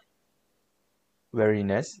 including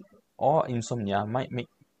weariness or insomnia, might make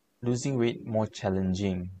losing weight more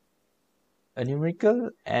challenging. A numerical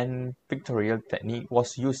and pictorial technique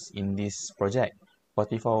was used in this project.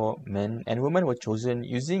 44 men and women were chosen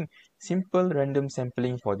using simple random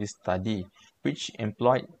sampling for this study, which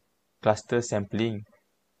employed cluster sampling,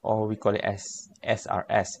 or we call it as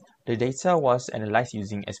SRS. The data was analyzed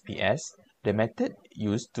using SPS. The method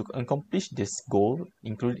used to accomplish this goal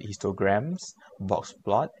include histograms, box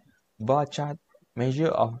plot, bar chart, measure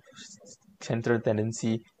of central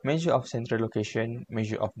tendency, measure of central location,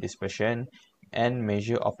 measure of dispersion, and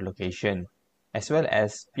measure of location, as well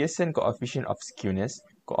as Pearson coefficient of skewness,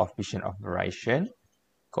 coefficient of variation,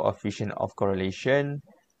 coefficient of correlation,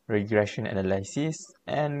 regression analysis,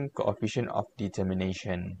 and coefficient of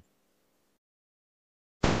determination.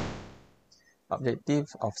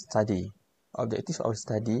 Objectives of study. Objectives of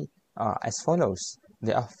study are as follows.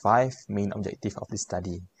 There are 5 main objectives of the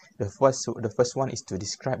study. The first one is to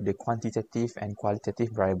describe the quantitative and qualitative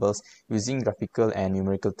variables using graphical and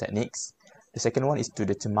numerical techniques. The second one is to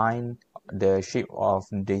determine the shape of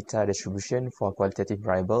data distribution for qualitative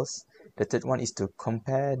variables. The third one is to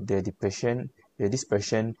compare the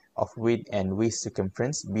dispersion of weight and waist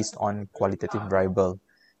circumference based on qualitative variable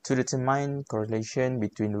to determine correlation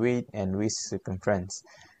between weight and waist circumference.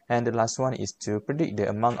 And the last one is to predict the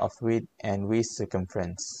amount of weight and waist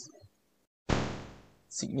circumference.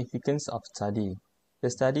 Significance of study. The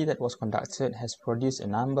study that was conducted has produced a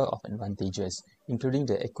number of advantages, including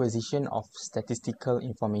the acquisition of statistical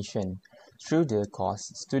information. Through the course,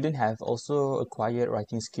 students have also acquired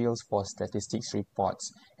writing skills for statistics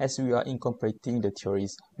reports. As we are incorporating the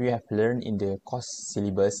theories we have learned in the course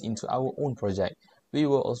syllabus into our own project, we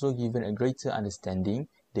were also given a greater understanding.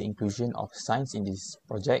 The inclusion of science in this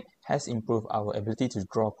project has improved our ability to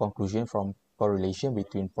draw conclusions from correlation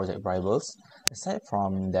between project variables. Aside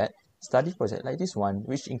from that, study project like this one,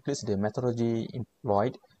 which includes the methodology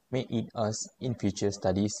employed, may aid us in future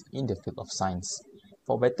studies in the field of science.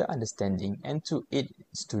 For better understanding and to aid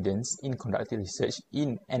students in conducting research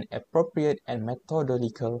in an appropriate and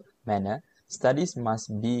methodological manner, studies must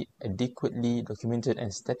be adequately documented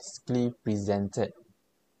and statistically presented.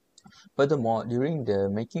 Furthermore, during the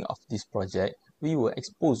making of this project, we were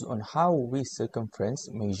exposed on how waist circumference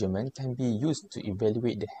measurement can be used to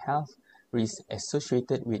evaluate the health risks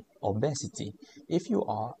associated with obesity. If you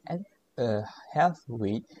are at a health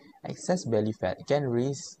weight, excess belly fat can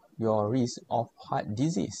raise your risk of heart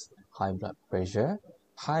disease, high blood pressure,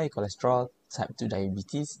 high cholesterol, type 2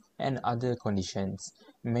 diabetes, and other conditions.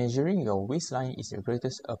 Measuring your waistline is the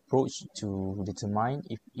greatest approach to determine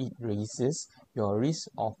if it raises your risk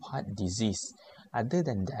of heart disease. Other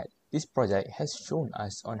than that, this project has shown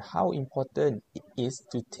us on how important it is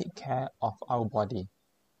to take care of our body.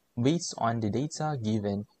 Based on the data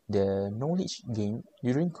given, the knowledge gained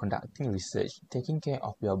during conducting research, taking care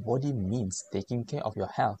of your body means taking care of your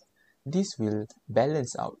health. This will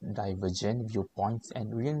balance out divergent viewpoints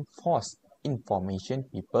and reinforce information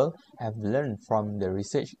people have learned from the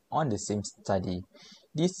research on the same study.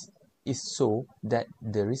 This is so that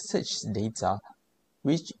the research data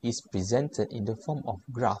which is presented in the form of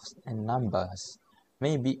graphs and numbers,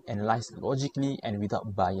 may be analyzed logically and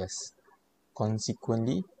without bias.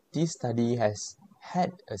 Consequently, this study has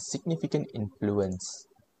had a significant influence.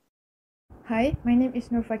 Hi, my name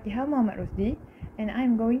is Nur Faqihah Mohd Rosdi, and I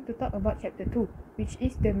am going to talk about Chapter 2, which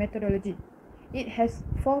is the methodology. It has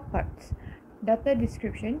 4 parts: data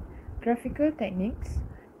description, graphical techniques,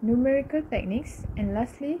 numerical techniques, and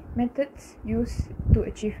lastly, methods used to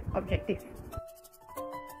achieve objectives.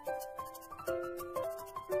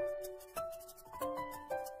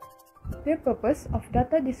 The purpose of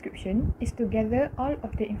data description is to gather all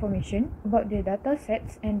of the information about the data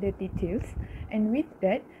sets and the details, and with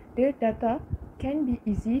that, the data can be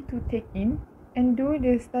easy to take in and do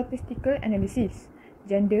the statistical analysis.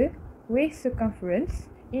 Gender, waist circumference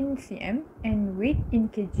in cm, and weight in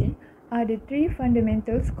kg are the 3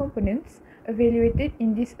 fundamental components evaluated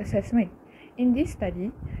in this assessment. In this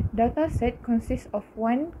study, data set consists of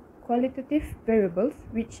 1 qualitative variables,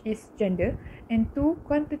 which is gender, and 2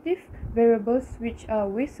 quantitative variables, which are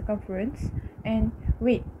waist circumference and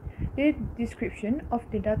weight. The description of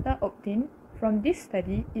the data obtained from this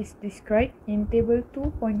study is described in Table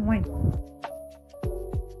 2.1.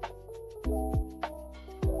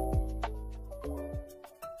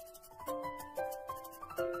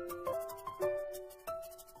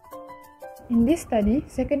 In this study,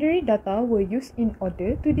 secondary data were used in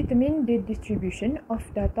order to determine the distribution of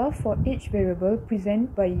data for each variable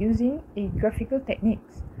presented by using a graphical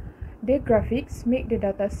techniques. The graphics make the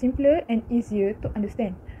data simpler and easier to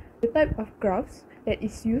understand. The type of graphs that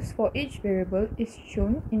is used for each variable is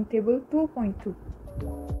shown in Table 2.2.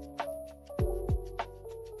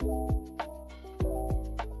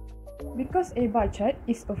 Because a bar chart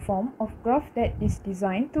is a form of graph that is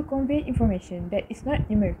designed to convey information that is not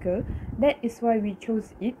numerical, that is why we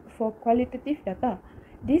chose it for qualitative data.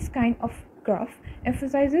 This kind of graph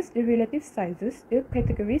emphasizes the relative sizes, the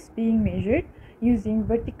categories being measured using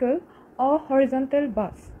vertical or horizontal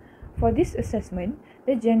bars. For this assessment,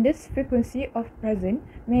 the gender's frequency of presence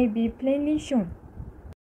may be plainly shown.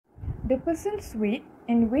 The person's weight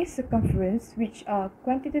and waist circumference, which are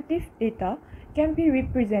quantitative data, can be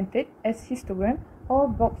represented as histogram or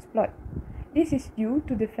box plot. This is due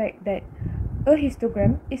to the fact that a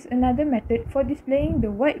histogram is another method for displaying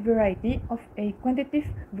the wide variety of a quantitative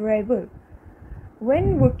variable.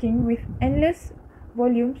 When working with endless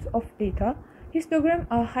volumes of data, histograms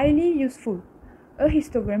are highly useful. A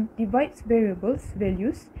histogram divides variables'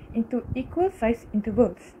 values into equal size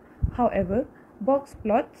intervals. However, box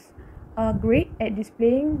plots are great at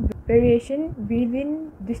displaying variation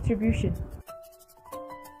within distribution.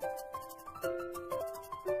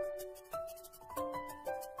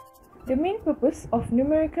 The main purpose of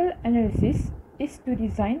numerical analysis is to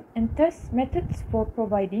design and test methods for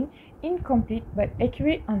providing incomplete but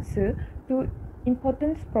accurate answer to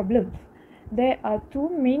important problems. There are 2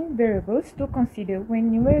 main variables to consider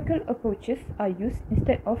when numerical approaches are used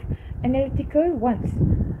instead of analytical ones.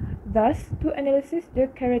 Thus, to analyze the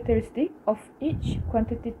characteristics of each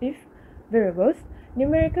quantitative variables,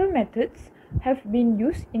 numerical methods have been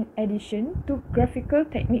used in addition to graphical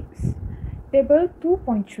techniques. Table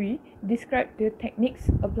 2.3 describes the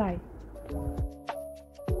techniques applied.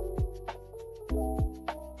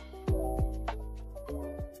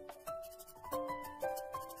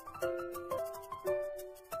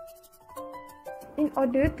 In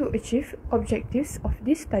order to achieve objectives of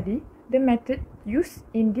this study, the method used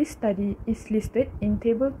in this study is listed in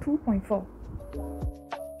Table 2.4.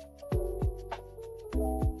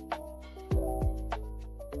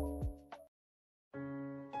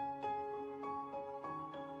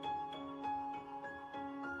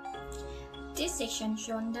 This section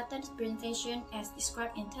shows data representation as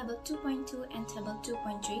described in Table 2.2 and Table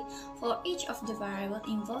 2.3 for each of the variables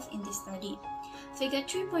involved in this study. Figure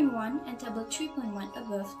 3.1 and Table 3.1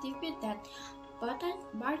 above depict that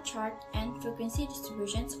bar chart and frequency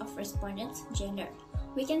distributions of respondents' gender.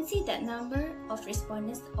 We can see that number of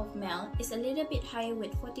respondents of male is a little bit higher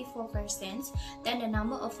with 44% than the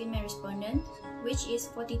number of female respondents, which is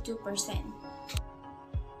 42%.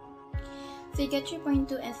 Figure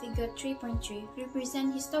 3.2 and Figure 3.3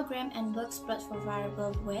 represent histogram and box plot for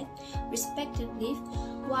variable weight, respectively,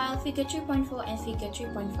 while Figure 3.4 and Figure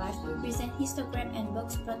 3.5 represent histogram and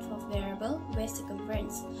box plot for variable waist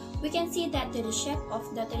circumference. We can see that the shape of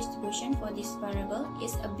data distribution for this variable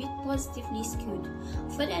is a bit positively skewed.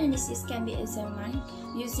 Further analysis can be examined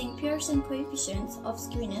using Pearson coefficients of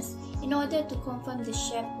skewness in order to confirm the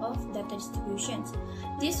shape of data distributions.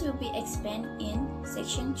 This will be explained in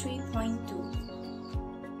Section 3.2.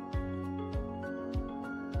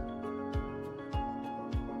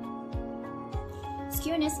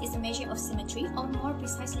 Skewness is a measure of symmetry, or more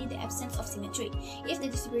precisely the absence of symmetry. If the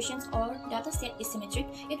distributions or data set is symmetric,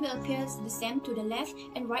 it will appear the same to the left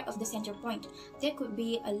and right of the center point. There could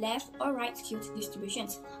be a left or right skewed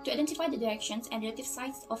distributions. To identify the directions and relative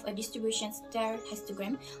size of a distribution's star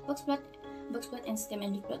histogram, box plot and stem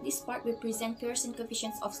and plot, this part represent Pearson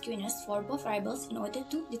coefficients of skewness for both variables in order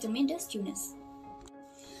to determine the skewness.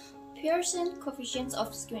 Pearson coefficients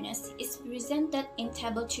of skewness is presented in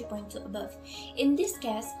table 3.2 above. In this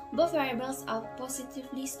case, both variables are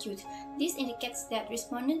positively skewed. This indicates that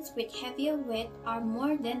respondents with heavier weight are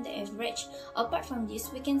more than the average. Apart from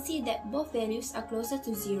this, we can see that both values are closer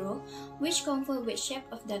to zero, which confer with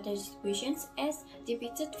shape of data distributions as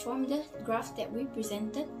depicted from the graph that we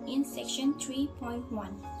presented in section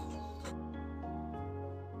 3.1.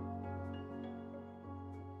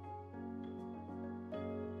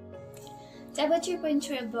 Table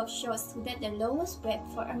 3.3 above shows that the lowest weight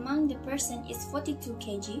for among the person is 42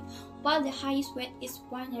 kg, while the highest weight is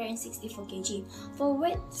 164 kg. For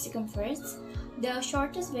weight circumference, the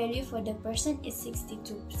shortest value for the person is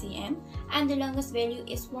 62 cm, and the longest value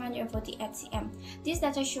is 148 cm. This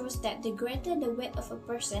data shows that the greater the weight of a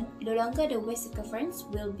person, the longer the waist circumference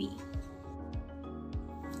will be.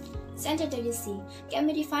 Center tendency can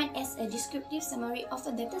be defined as a descriptive summary of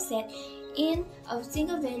a dataset in a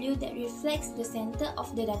single value that reflects the center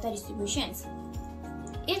of the data distributions.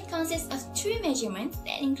 It consists of three measurements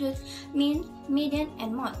that include mean, median,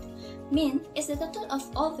 and mode. Mean is the total of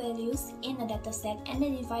all values in a dataset and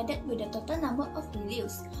then divided with the total number of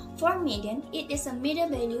values. For median, it is a middle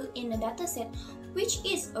value in a dataset which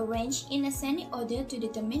is arranged in ascending order to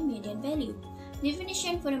determine median value.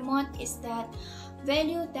 Definition for the mode is that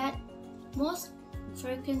value that most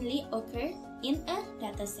frequently occur in a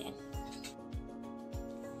dataset.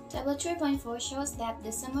 Table 3.4 shows that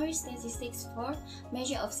the summary statistics for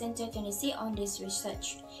measure of center tendency on this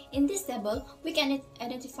research. In this table, we can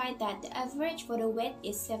identify that the average for the weight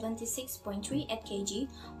is 76.3 at kg,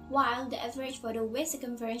 while the average for the waist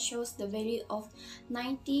circumference shows the value of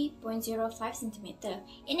 90.05 cm.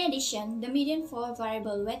 In addition, the median for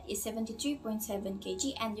variable weight is 73.7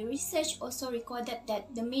 kg, and the research also recorded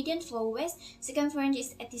that the median for waist circumference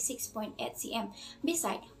is 86.8 cm.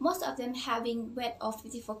 Besides, most of them having weight of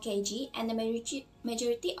 54 kg, and the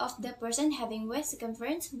majority of the person having waist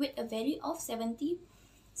circumference with a value of 70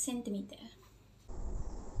 cm.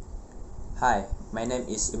 Hi, my name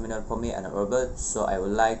is Emmanuel and Robert, so I would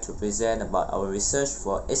like to present about our research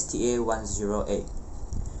for STA108.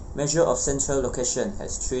 Measure of central location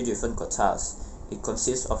has three different quartiles. It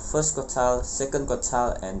consists of first quartile, second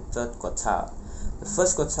quartile, and third quartile. The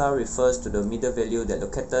first quartile refers to the middle value that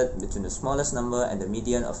located between the smallest number and the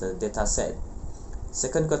median of the data set.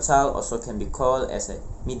 Second quartile also can be called as a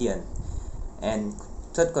median, and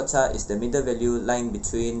third quartile is the middle value lying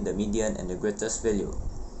between the median and the greatest value.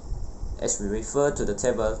 As we refer to the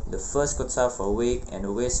table, the first quartile for weight and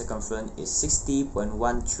the waist circumference is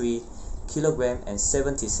 60.13 kg and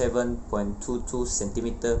 77.22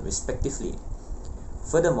 cm respectively.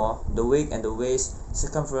 Furthermore, the weight and the waist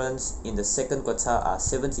circumference in the second quartile are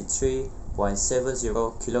 73.70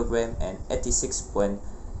 kg and 86.20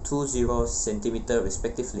 cm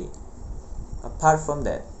respectively. Apart from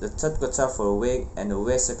that, the third quartile for weight and the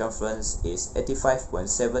waist circumference is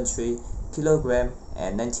 85.73 kg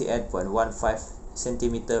and 98.15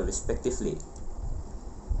 cm respectively.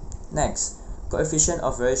 Next, coefficient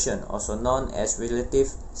of variation, also known as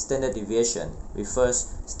relative standard deviation, refers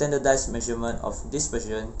standardized measurement of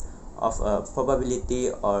dispersion of a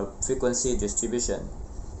probability or frequency distribution.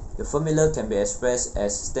 The formula can be expressed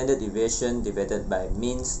as standard deviation divided by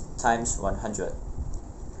means times 100.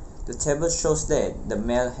 The table shows that the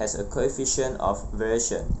male has a coefficient of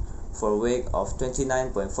variation for weight of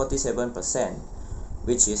 29.47%,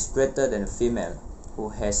 which is greater than the female, who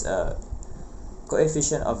has a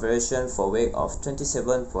coefficient of variation for weight of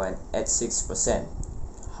 27.86%.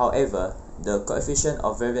 However, the coefficient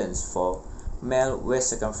of variance for male waist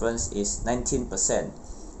circumference is 19%,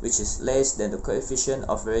 which is less than the coefficient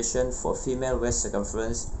of variation for female waist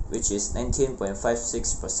circumference, which is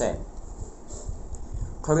 19.56%.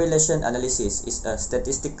 Correlation analysis is a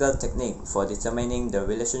statistical technique for determining the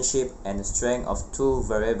relationship and strength of two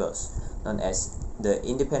variables, known as the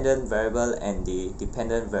independent variable and the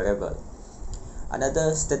dependent variable.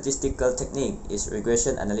 Another statistical technique is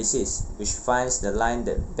regression analysis, which finds the line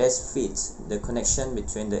that best fits the connection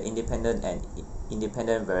between the independent and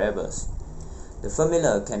independent variables. The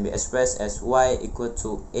formula can be expressed as y equal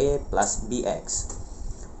to a plus bx,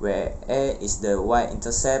 where a is the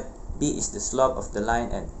y-intercept, b is the slope of the line,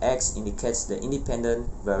 and x indicates the independent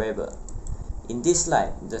variable. In this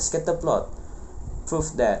slide, the scatter plot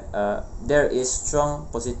prove that there is strong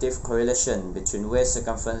positive correlation between waist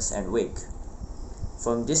circumference and weight.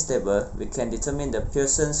 From this table, we can determine the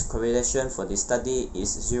Pearson's correlation for this study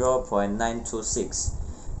is 0.926.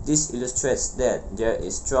 This illustrates that there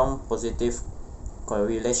is strong positive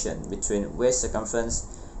correlation between waist circumference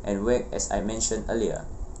and weight, as I mentioned earlier.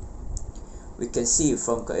 We can see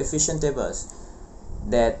from coefficient tables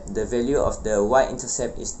that the value of the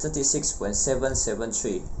y-intercept is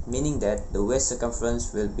 36.773, meaning that the waist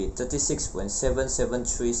circumference will be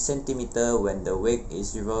 36.773 cm when the weight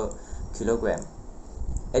is 0 kg.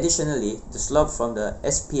 Additionally, the slope from the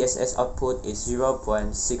SPSS output is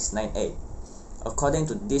 0.698. According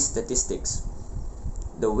to these statistics,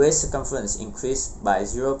 the waist circumference increased by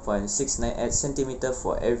 0.698 cm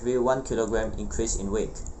for every 1 kg increase in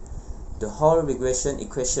weight. The whole regression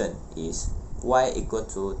equation is y equal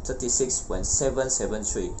to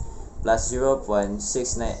 36.773 plus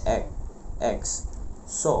 0.698x.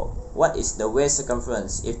 So, what is the waist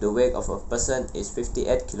circumference if the weight of a person is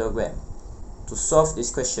 58 kg? To solve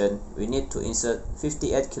this question, we need to insert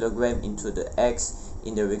 58 kg into the x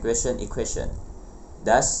in the regression equation.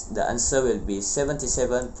 Thus, the answer will be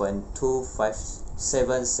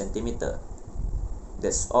 77.257 cm.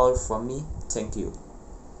 That's all from me. Thank you.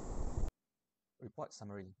 Report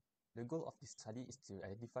summary. The goal of this study is to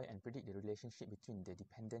identify and predict the relationship between the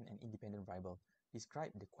dependent and independent variable,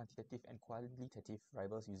 describe the quantitative and qualitative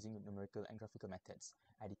variables using numerical and graphical methods,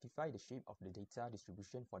 identify the shape of the data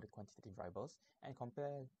distribution for the quantitative variables, and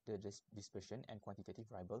compare the dispersion and quantitative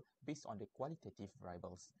variable based on the qualitative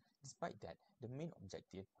variables. Despite that, the main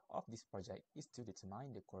objective of this project is to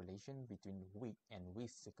determine the correlation between weight and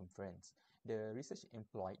waist circumference. The research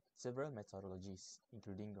employed several methodologies,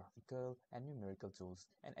 including graphical and numerical tools,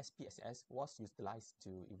 and SPSS was utilized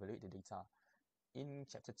to evaluate the data. In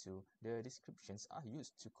Chapter 2, the descriptions are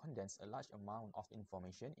used to condense a large amount of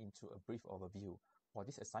information into a brief overview. For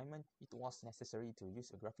this assignment, it was necessary to use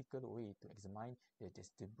a graphical way to examine the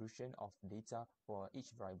distribution of data for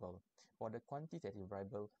each variable. For the quantitative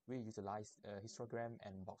variable, we utilized a histogram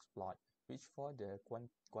and box plot, which for the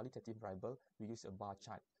qualitative variable, we use a bar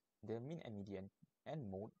chart. The mean and median and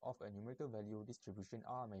mode of a numerical value distribution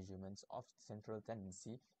are measurements of central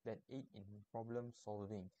tendency that aid in problem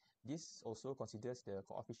solving. This also considers the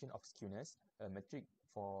coefficient of skewness, a metric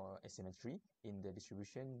for asymmetry in the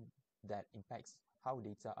distribution that impacts how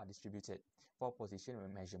data are distributed. For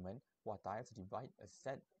position measurement, quartiles divide a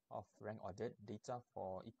set of rank-ordered data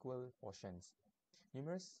for equal portions.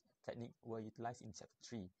 Numerous techniques were utilized in Chapter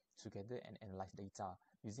 3 to gather and analyze data.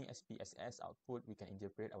 Using SPSS output, we can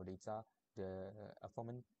interpret our data. The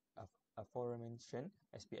aforementioned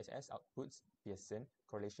SPSS outputs Pearson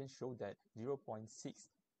correlation show that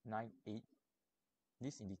 0.698.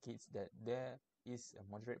 This indicates that there is a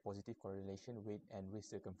moderate positive correlation weight and waist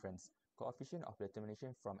circumference. Coefficient of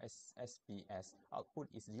determination from SPS output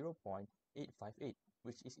is 0.858,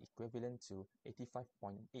 which is equivalent to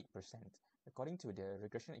 85.8%. According to the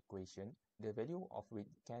regression equation, the value of weight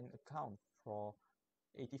can account for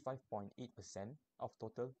 85.8% of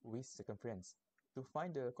total waist circumference. To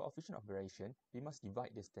find the coefficient of variation, we must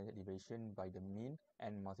divide the standard deviation by the mean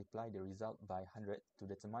and multiply the result by 100 to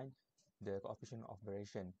determine the coefficient of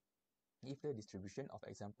variation. If the distribution of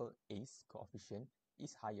example A's coefficient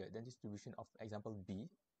is higher than distribution of example B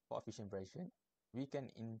coefficient variation, we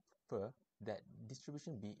can infer that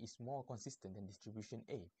distribution B is more consistent than distribution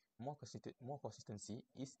A. More consistency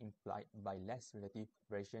is implied by less relative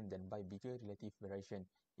variation than by bigger relative variation.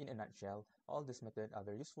 In a nutshell, all these methods are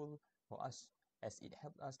very useful for us as it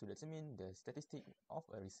helps us to determine the statistic of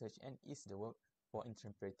a research and is the work for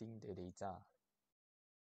interpreting the data.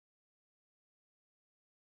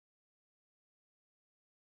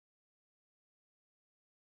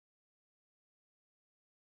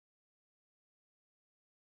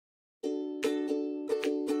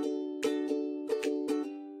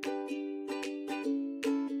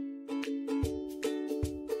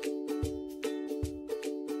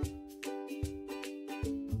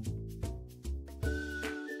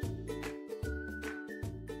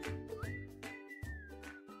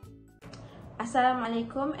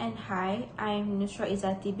 Assalamualaikum and hi, I'm Nur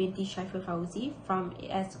binti from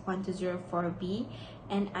AS1204B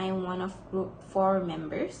and I'm one of group 4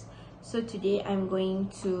 members. So today I'm going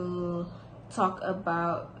to talk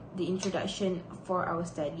about the introduction for our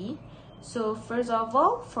study. So first of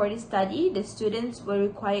all, for this study, the students were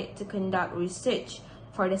required to conduct research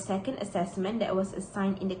for the second assessment that was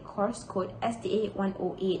assigned in the course code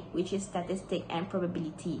STA108, which is Statistics and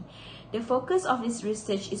Probability. The focus of this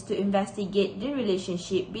research is to investigate the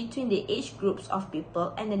relationship between the age groups of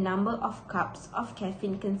people and the number of cups of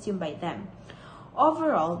caffeine consumed by them.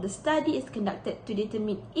 Overall, the study is conducted to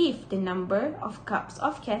determine if the number of cups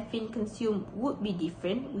of caffeine consumed would be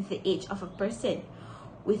different with the age of a person.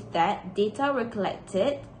 With that, data were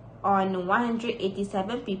collected on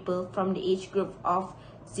 187 people from the age group of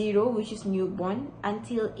 0, which is newborn,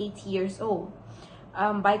 until 80 years old.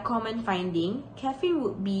 By common finding, caffeine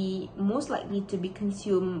would be most likely to be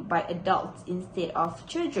consumed by adults instead of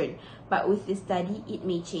children, but with the study, it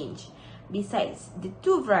may change. Besides the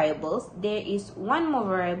two variables, there is one more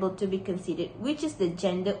variable to be considered, which is the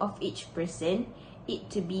gender of each person, it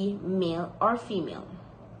to be male or female.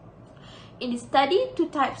 In the study, two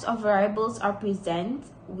types of variables are present,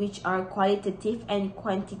 which are qualitative and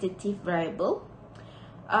quantitative variable.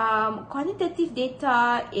 Quantitative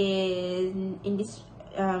data in this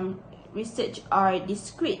research are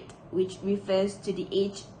discrete, which refers to the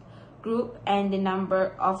age group and the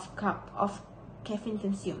number of cup of caffeine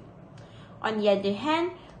consumed. On the other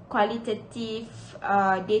hand, qualitative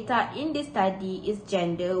data in this study is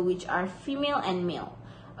gender, which are female and male.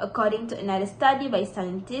 According to another study by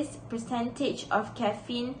scientists, percentage of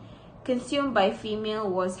caffeine consumed by female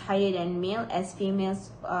was higher than male, as females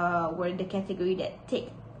were the category that take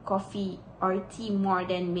coffee or tea more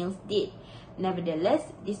than males did. Nevertheless,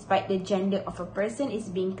 despite the gender of a person is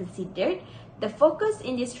being considered, the focus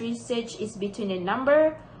in this research is between the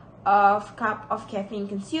number of cup of caffeine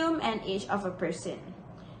consumed and age of a person.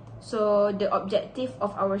 So the objective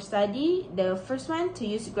of our study, the first one, to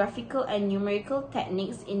use graphical and numerical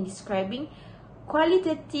techniques in describing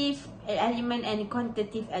qualitative element and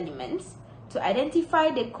quantitative elements, to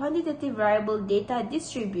identify the quantitative variable data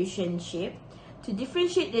distribution shape, to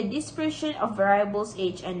differentiate the dispersion of variables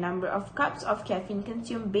age and number of cups of caffeine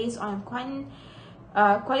consumed based on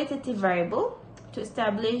qualitative variable, to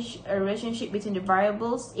establish a relationship between the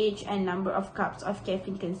variables age and number of cups of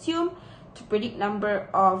caffeine consumed, to predict number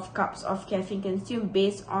of cups of caffeine consumed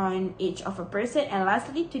based on age of a person, and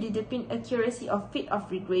lastly, to determine accuracy of fit of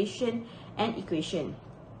regression and equation.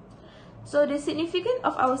 So the significance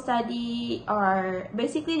of our study are,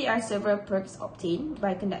 basically there are several perks obtained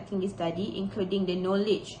by conducting this study, including the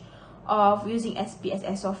knowledge of using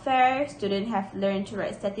SPSS software. Students have learned to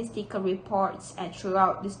write statistical reports, and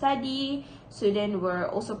throughout the study, students were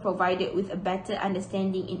also provided with a better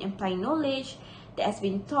understanding in applying knowledge that has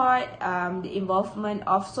been taught. The involvement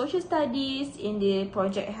of social studies in the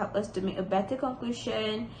project helped us to make a better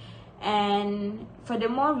conclusion. And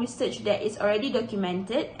furthermore, research that is already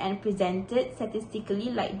documented and presented statistically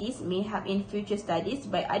like this may help in future studies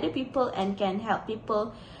by other people and can help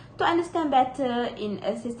people to understand better in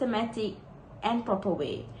a systematic and proper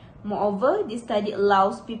way. Moreover, this study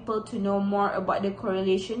allows people to know more about the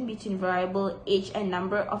correlation between variable age and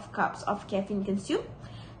number of cups of caffeine consumed.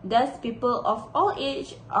 Thus, people of all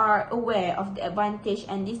age are aware of the advantage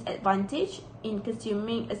and disadvantage in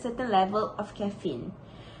consuming a certain level of caffeine.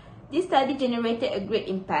 This study generated a great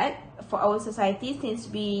impact for our society since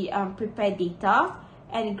we prepared data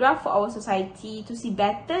and graph for our society to see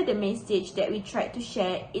better the message that we tried to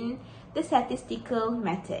share in the statistical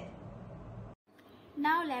method.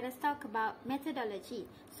 Now let us talk about methodology.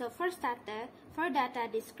 So for starter, for data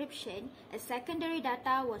description, a secondary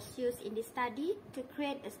data was used in the study to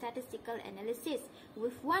create a statistical analysis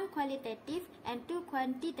with one qualitative and two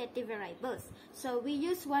quantitative variables. So we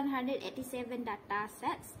use 187 data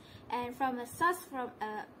sets and from a source from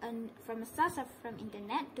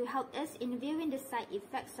internet to help us in viewing the side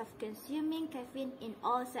effects of consuming caffeine in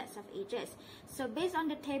all sets of ages. So based on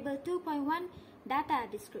the table 2.1 data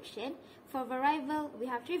description, for variable, we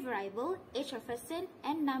have three variables, age of person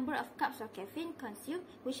and number of cups of caffeine consumed,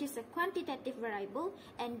 which is a quantitative variable,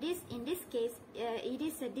 and in this case, it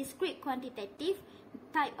is a discrete quantitative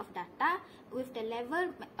type of data with the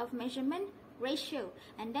level of measurement ratio,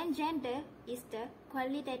 and then gender is the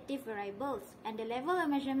qualitative variables, and the level of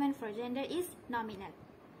measurement for gender is nominal.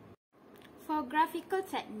 For graphical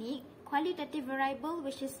technique, qualitative variable,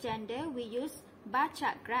 which is gender, we use bar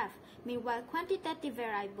chart graph. Meanwhile, quantitative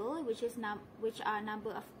variable, which are number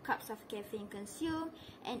of cups of caffeine consumed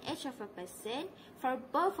and age of a person, for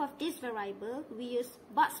both of these variables, we use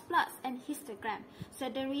box plots and histogram. So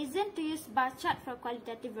the reason to use bar chart for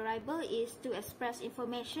qualitative variable is to express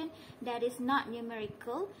information that is not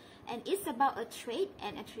numerical, and it's about a trait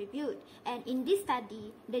and attribute. And in this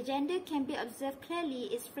study, the gender can be observed clearly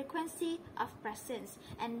is frequency of presence.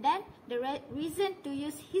 And then the reason to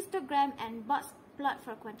use histogram and box plot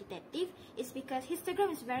for quantitative is because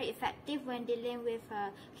histogram is very effective when dealing with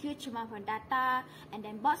a huge amount of data, and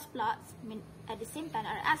then box plots at the same time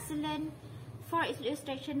are excellent for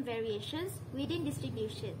illustration variations within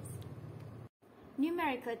distributions.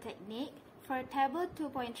 Numerical technique. For table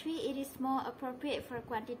 2.3, it is more appropriate for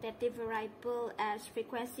quantitative variable as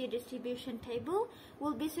frequency distribution table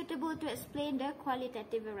will be suitable to explain the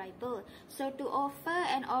qualitative variable. So to offer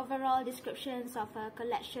an overall description of a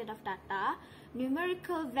collection of data,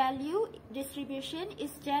 numerical value distribution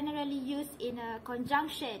is generally used in a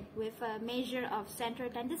conjunction with a measure of central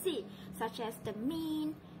tendency, such as the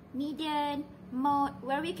mean, median, mode,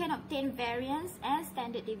 where we can obtain variance and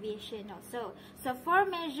standard deviation also. So for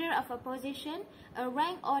measure of a position, a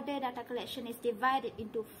rank order data collection is divided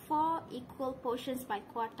into 4 equal portions by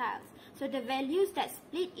quartiles. So the values that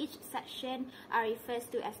split each section are referred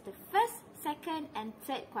to as the first, second and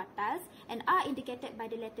third quartiles and are indicated by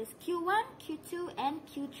the letters Q1, Q2 and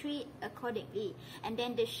Q3 accordingly. And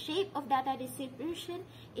then the shape of data distribution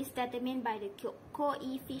is determined by the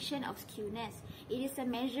coefficient of skewness. It is a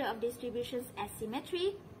measure of distribution's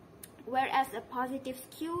asymmetry, whereas a positive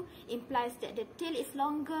skew implies that the tail is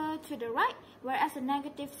longer to the right, whereas a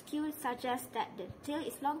negative skew suggests that the tail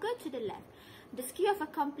is longer to the left. The skew of a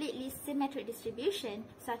completely symmetric distribution,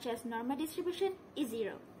 such as normal distribution, is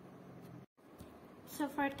 0. So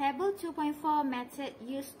for table 2.4 method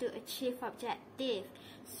used to achieve objective.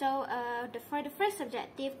 So for the first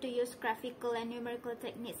objective, to use graphical and numerical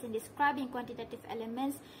techniques in describing quantitative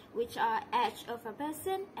elements, which are age of a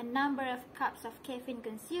person, a number of cups of caffeine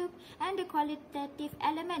consumed, and the qualitative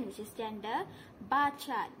element, which is gender, bar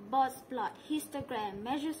chart, box plot, histogram,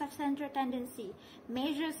 measures of central tendency,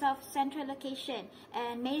 measures of central location,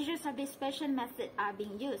 and measures of dispersion method are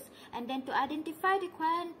being used. And then to identify the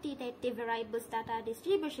quantitative variables data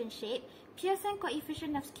distribution shape, Pearson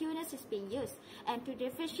coefficient of skewness is being used. And to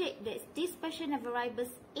differentiate the dispersion of variables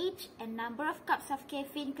age and number of cups of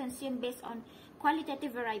caffeine consumed based on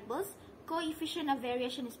qualitative variables, coefficient of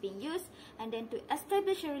variation is being used. And then to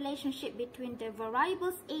establish a relationship between the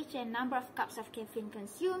variables age and number of cups of caffeine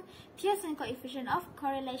consumed, Pearson coefficient of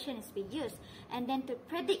correlation is being used. And then to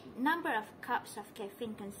predict number of cups of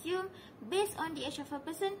caffeine consumed based on the age of a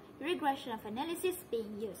person, regression of analysis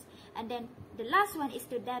being used. And then the last one is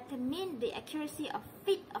to determine the accuracy of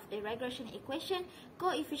fit of the regression equation,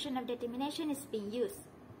 coefficient of determination is being used.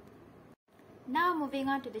 Now moving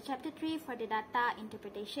on to the chapter 3 for the data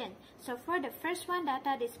interpretation. So for the first one,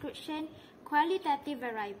 data description, qualitative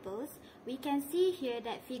variables, we can see here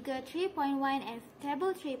that figure 3.1 and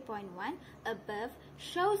table 3.1 above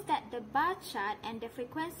shows that the bar chart and the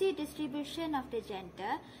frequency distribution of the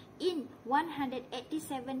gender in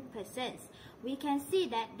 187%. We can see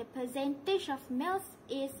that the percentage of males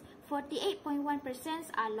is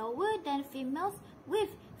 48.1% are lower than females with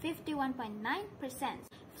 51.9%.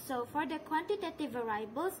 So for the quantitative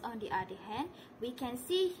variables, on the other hand, we can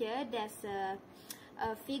see here there's a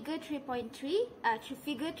figure 3.3,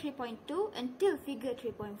 figure 3.2 until figure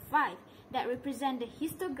 3.5 that represent the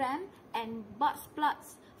histogram and box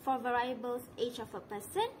plots for variables age of a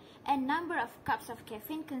person and number of cups of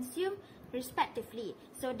caffeine consumed respectively.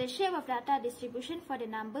 So the shape of data distribution for the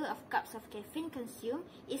number of cups of caffeine consumed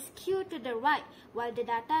is skewed to the right, while the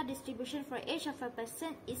data distribution for age of a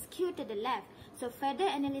person is skewed to the left. So further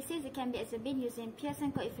analysis can be examined using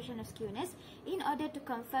Pearson coefficient of skewness in order to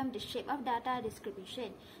confirm the shape of data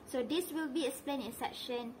distribution. So this will be explained in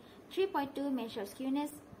section 3.2 measure of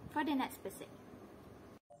skewness for the next person.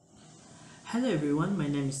 Hello everyone, my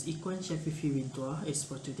name is Ikwan Shafifi Windwa. As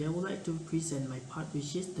for today, I would like to present my part,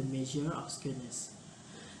 which is the measure of skewness.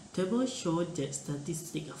 Table shows that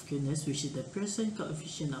statistic of skewness, which is the Pearson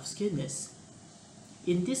coefficient of skewness.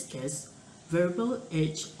 In this case, variable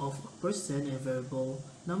age of a person and variable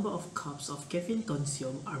number of cups of caffeine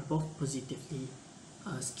consumed are both positively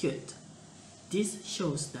skewed. This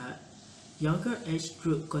shows that younger age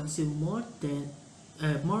group consume more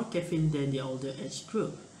caffeine than the older age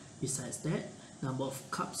group. Besides that, number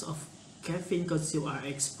of cups of caffeine consumed are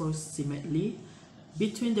approximately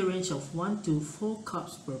between the range of 1 to 4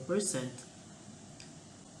 cups per person.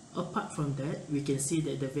 Apart from that, we can see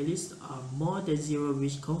that the values are more than 0,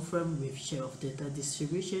 which confirm with shape of data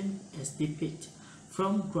distribution as depicted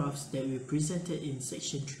from graphs that we presented in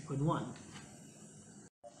section 3.1.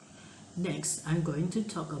 Next, I'm going to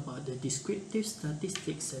talk about the descriptive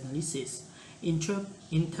statistics analysis. In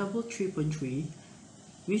table 3.3,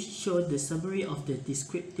 we show the summary of the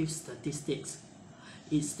descriptive statistics.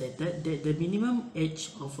 It stated that the minimum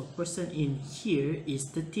age of a person in here is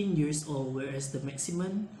 13 years old, whereas the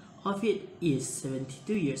maximum of it is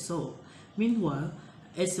 72 years old. Meanwhile,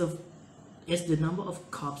 as the number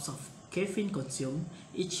of cups of caffeine consumed,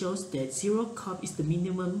 it shows that 0 cup is the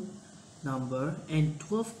minimum number and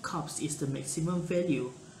 12 cups is the maximum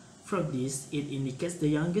value. From this, it indicates the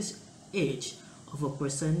youngest age of a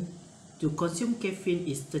person to consume caffeine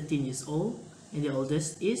is 13 years old and the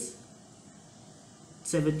oldest is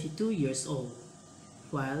 72 years old,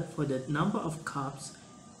 while for the number of cups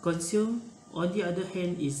consumed on the other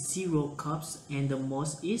hand is 0 cups and the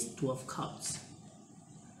most is 12 cups.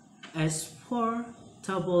 As for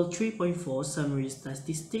Table 3.4 Summary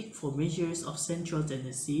Statistic for Measures of Central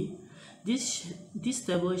Tendency, this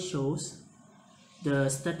table shows the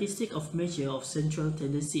statistic of measure of central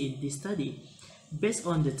tendency in this study. Based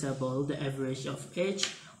on the table, the average of age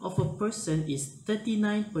of a person is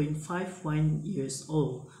 39.51 years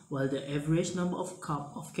old, while the average number of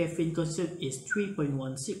cups of caffeine consumed is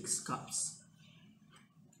 3.16 cups.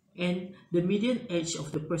 And the median age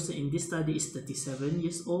of the person in this study is 37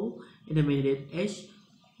 years old, and the median age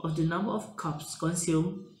of the number of cups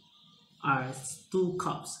consumed are 2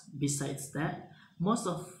 cups. Besides that, most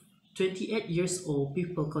of 28 years old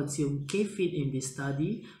people consume caffeine in this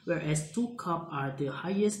study, whereas 2 cups are the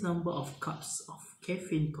highest number of cups of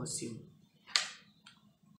caffeine consumed.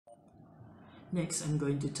 Next, I'm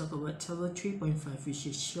going to talk about Table 3.5, which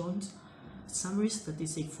is shown summary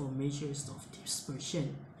statistic for measures of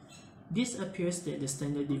dispersion. This appears that the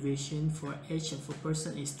standard deviation for age of a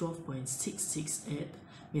person is 12.668,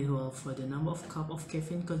 meanwhile for the number of cups of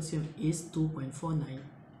caffeine consumed is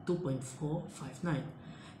 2.459.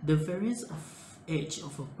 The variance of age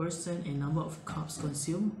of a person and number of cups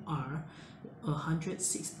consumed are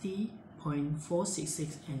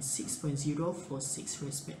 160.466 and 6.046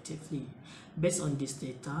 respectively. Based on this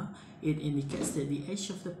data, it indicates that the age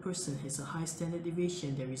of the person has a high standard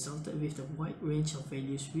deviation that resulted with a wide range of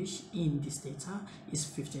values, which in this data is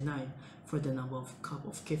 59. For the number of cups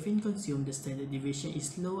of caffeine consumed, the standard deviation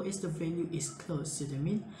is low as the value is close to the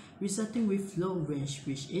mean, resulting with low range,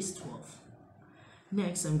 which is 12.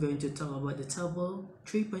 Next, I'm going to talk about the table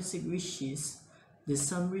 3.6, which is the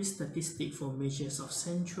summary statistic for measures of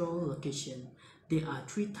central location. There are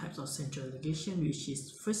 3 types of central location, which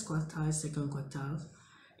is first quartile, second quartile,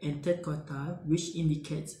 and third quartile, which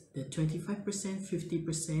indicates the 25%,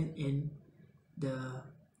 50%, and the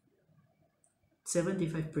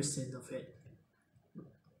 75% of it.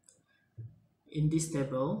 In this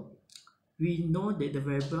table, we know that the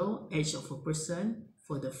variable age of a person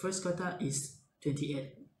for the first quartile is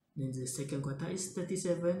 28, then the second quartile is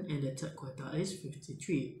 37, and the third quartile is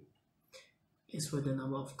 53. As for the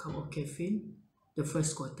number of cups of caffeine, the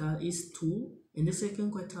first quartile is 2, and the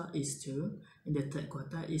second quartile is 2, and the third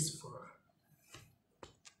quartile is 4.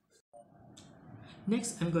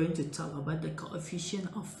 Next, I'm going to talk about the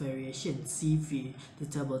coefficient of variation, CV. The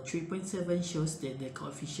table 3.7 shows that the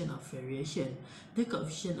coefficient of variation. The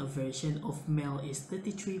coefficient of variation of male is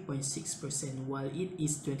 33.6%, while it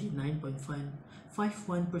is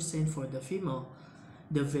 29.51% for the female.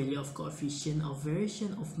 The value of coefficient of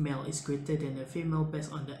variation of male is greater than the female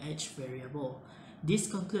based on the age variable. This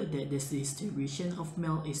concludes that the distribution of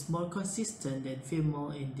male is more consistent than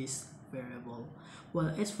female in this variable.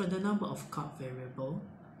 While as for the number of cup variable,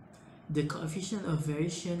 the coefficient of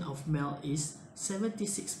variation of male is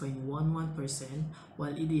 76.11%,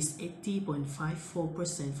 while it is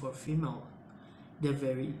 80.54% for female. The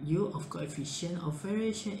value of coefficient of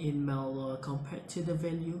variation in male lower compared to the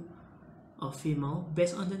value of female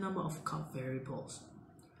based on the number of cup variables.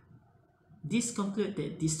 This concludes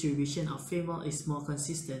that distribution of female is more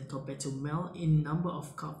consistent compared to male in number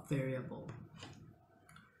of cup variable.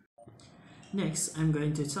 Next, I'm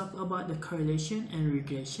going to talk about the correlation and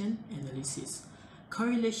regression analysis.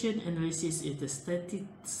 Correlation analysis is the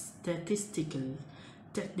statistical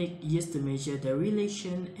technique used to measure the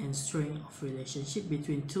relation and strength of relationship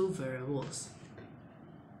between 2 variables.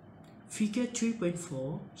 Figure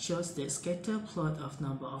 3.4 shows the scatter plot of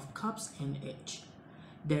number of cups and age.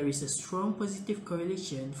 There is a strong positive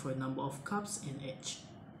correlation for number of cups and age.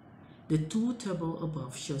 The 2 tables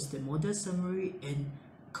above shows the model summary and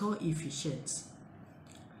coefficients.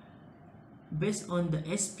 Based on the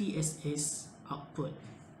SPSS output,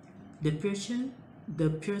 the Pearson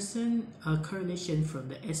correlation from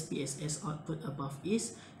the SPSS output above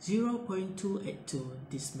is 0.282.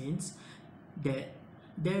 This means that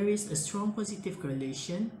there is a strong positive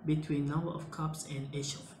correlation between number of cups and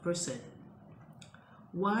age of a person.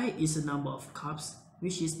 Y is the number of cups,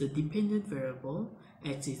 which is the dependent variable.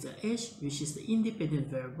 X is the age, which is the independent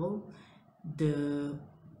variable. The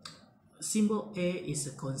symbol A is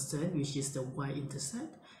a constant, which is the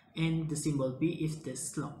y-intercept, and the symbol B is the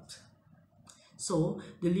slope. So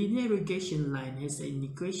the linear regression line has an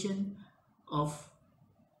equation of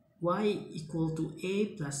y equal to a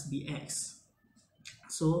plus bx.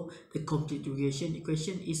 So the complete regression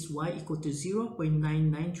equation is y equal to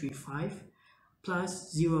 0.9935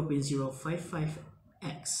 plus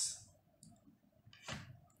 0.055x.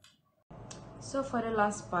 So for the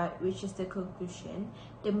last part, which is the conclusion,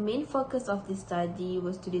 the main focus of this study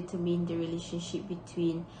was to determine the relationship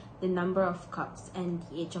between the number of cups and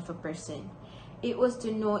the age of a person. It was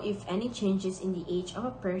to know if any changes in the age of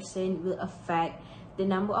a person will affect the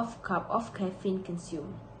number of cups of caffeine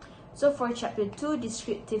consumed. So for Chapter 2,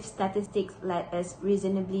 descriptive statistics let us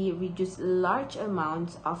reasonably reduce large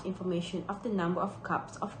amounts of information of the number of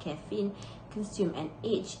cups of caffeine consumed and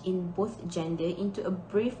age in both gender into a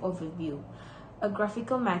brief overview. A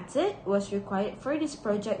graphical method was required for this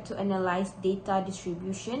project to analyze data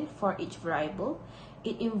distribution for each variable.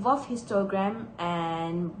 It involved histogram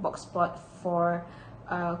and box plot for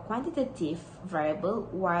quantitative variable,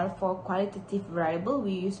 while for qualitative variable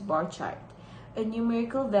we use bar chart. A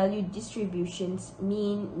numerical value distributions,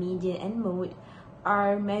 mean, median, and mode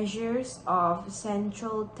are measures of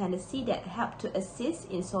central tendency that help to assist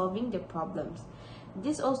in solving the problems.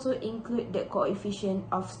 This also include the coefficient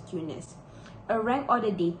of skewness. A rank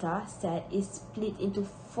order data set is split into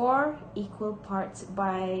 4 equal parts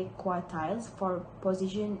by quartiles for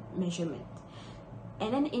position measurement.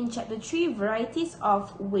 And then in Chapter 3, varieties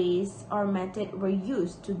of ways or method were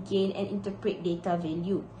used to gain and interpret data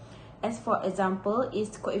value. As for example,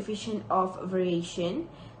 is coefficient of variation.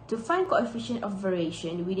 To find coefficient of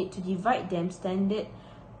variation, we need to divide them standard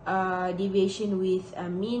deviation with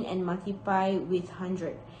mean and multiply with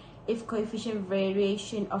 100. If coefficient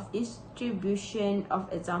variation of distribution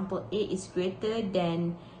of example A is greater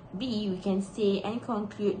than B, we can say and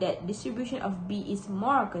conclude that distribution of B is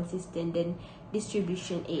more consistent than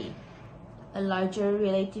distribution A. A larger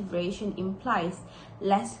relative variation implies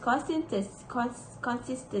less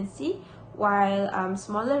consistency, while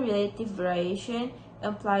smaller relative variation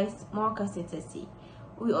implies more consistency.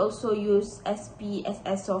 We also use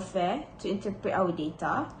SPSS software to interpret our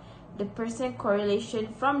data. The percent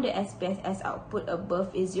correlation from the SPSS output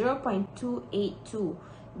above is 0.282.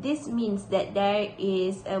 This means that there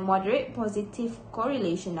is a moderate positive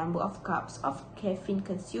correlation number of cups of caffeine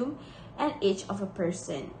consumed and age of a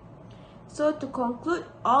person. So to conclude,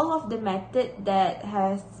 all of the method that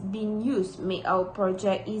has been used make our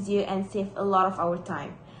project easier and save a lot of our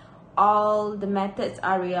time. All the methods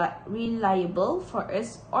are reliable for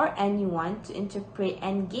us or anyone to interpret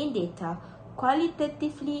and gain data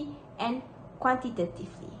qualitatively and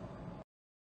quantitatively.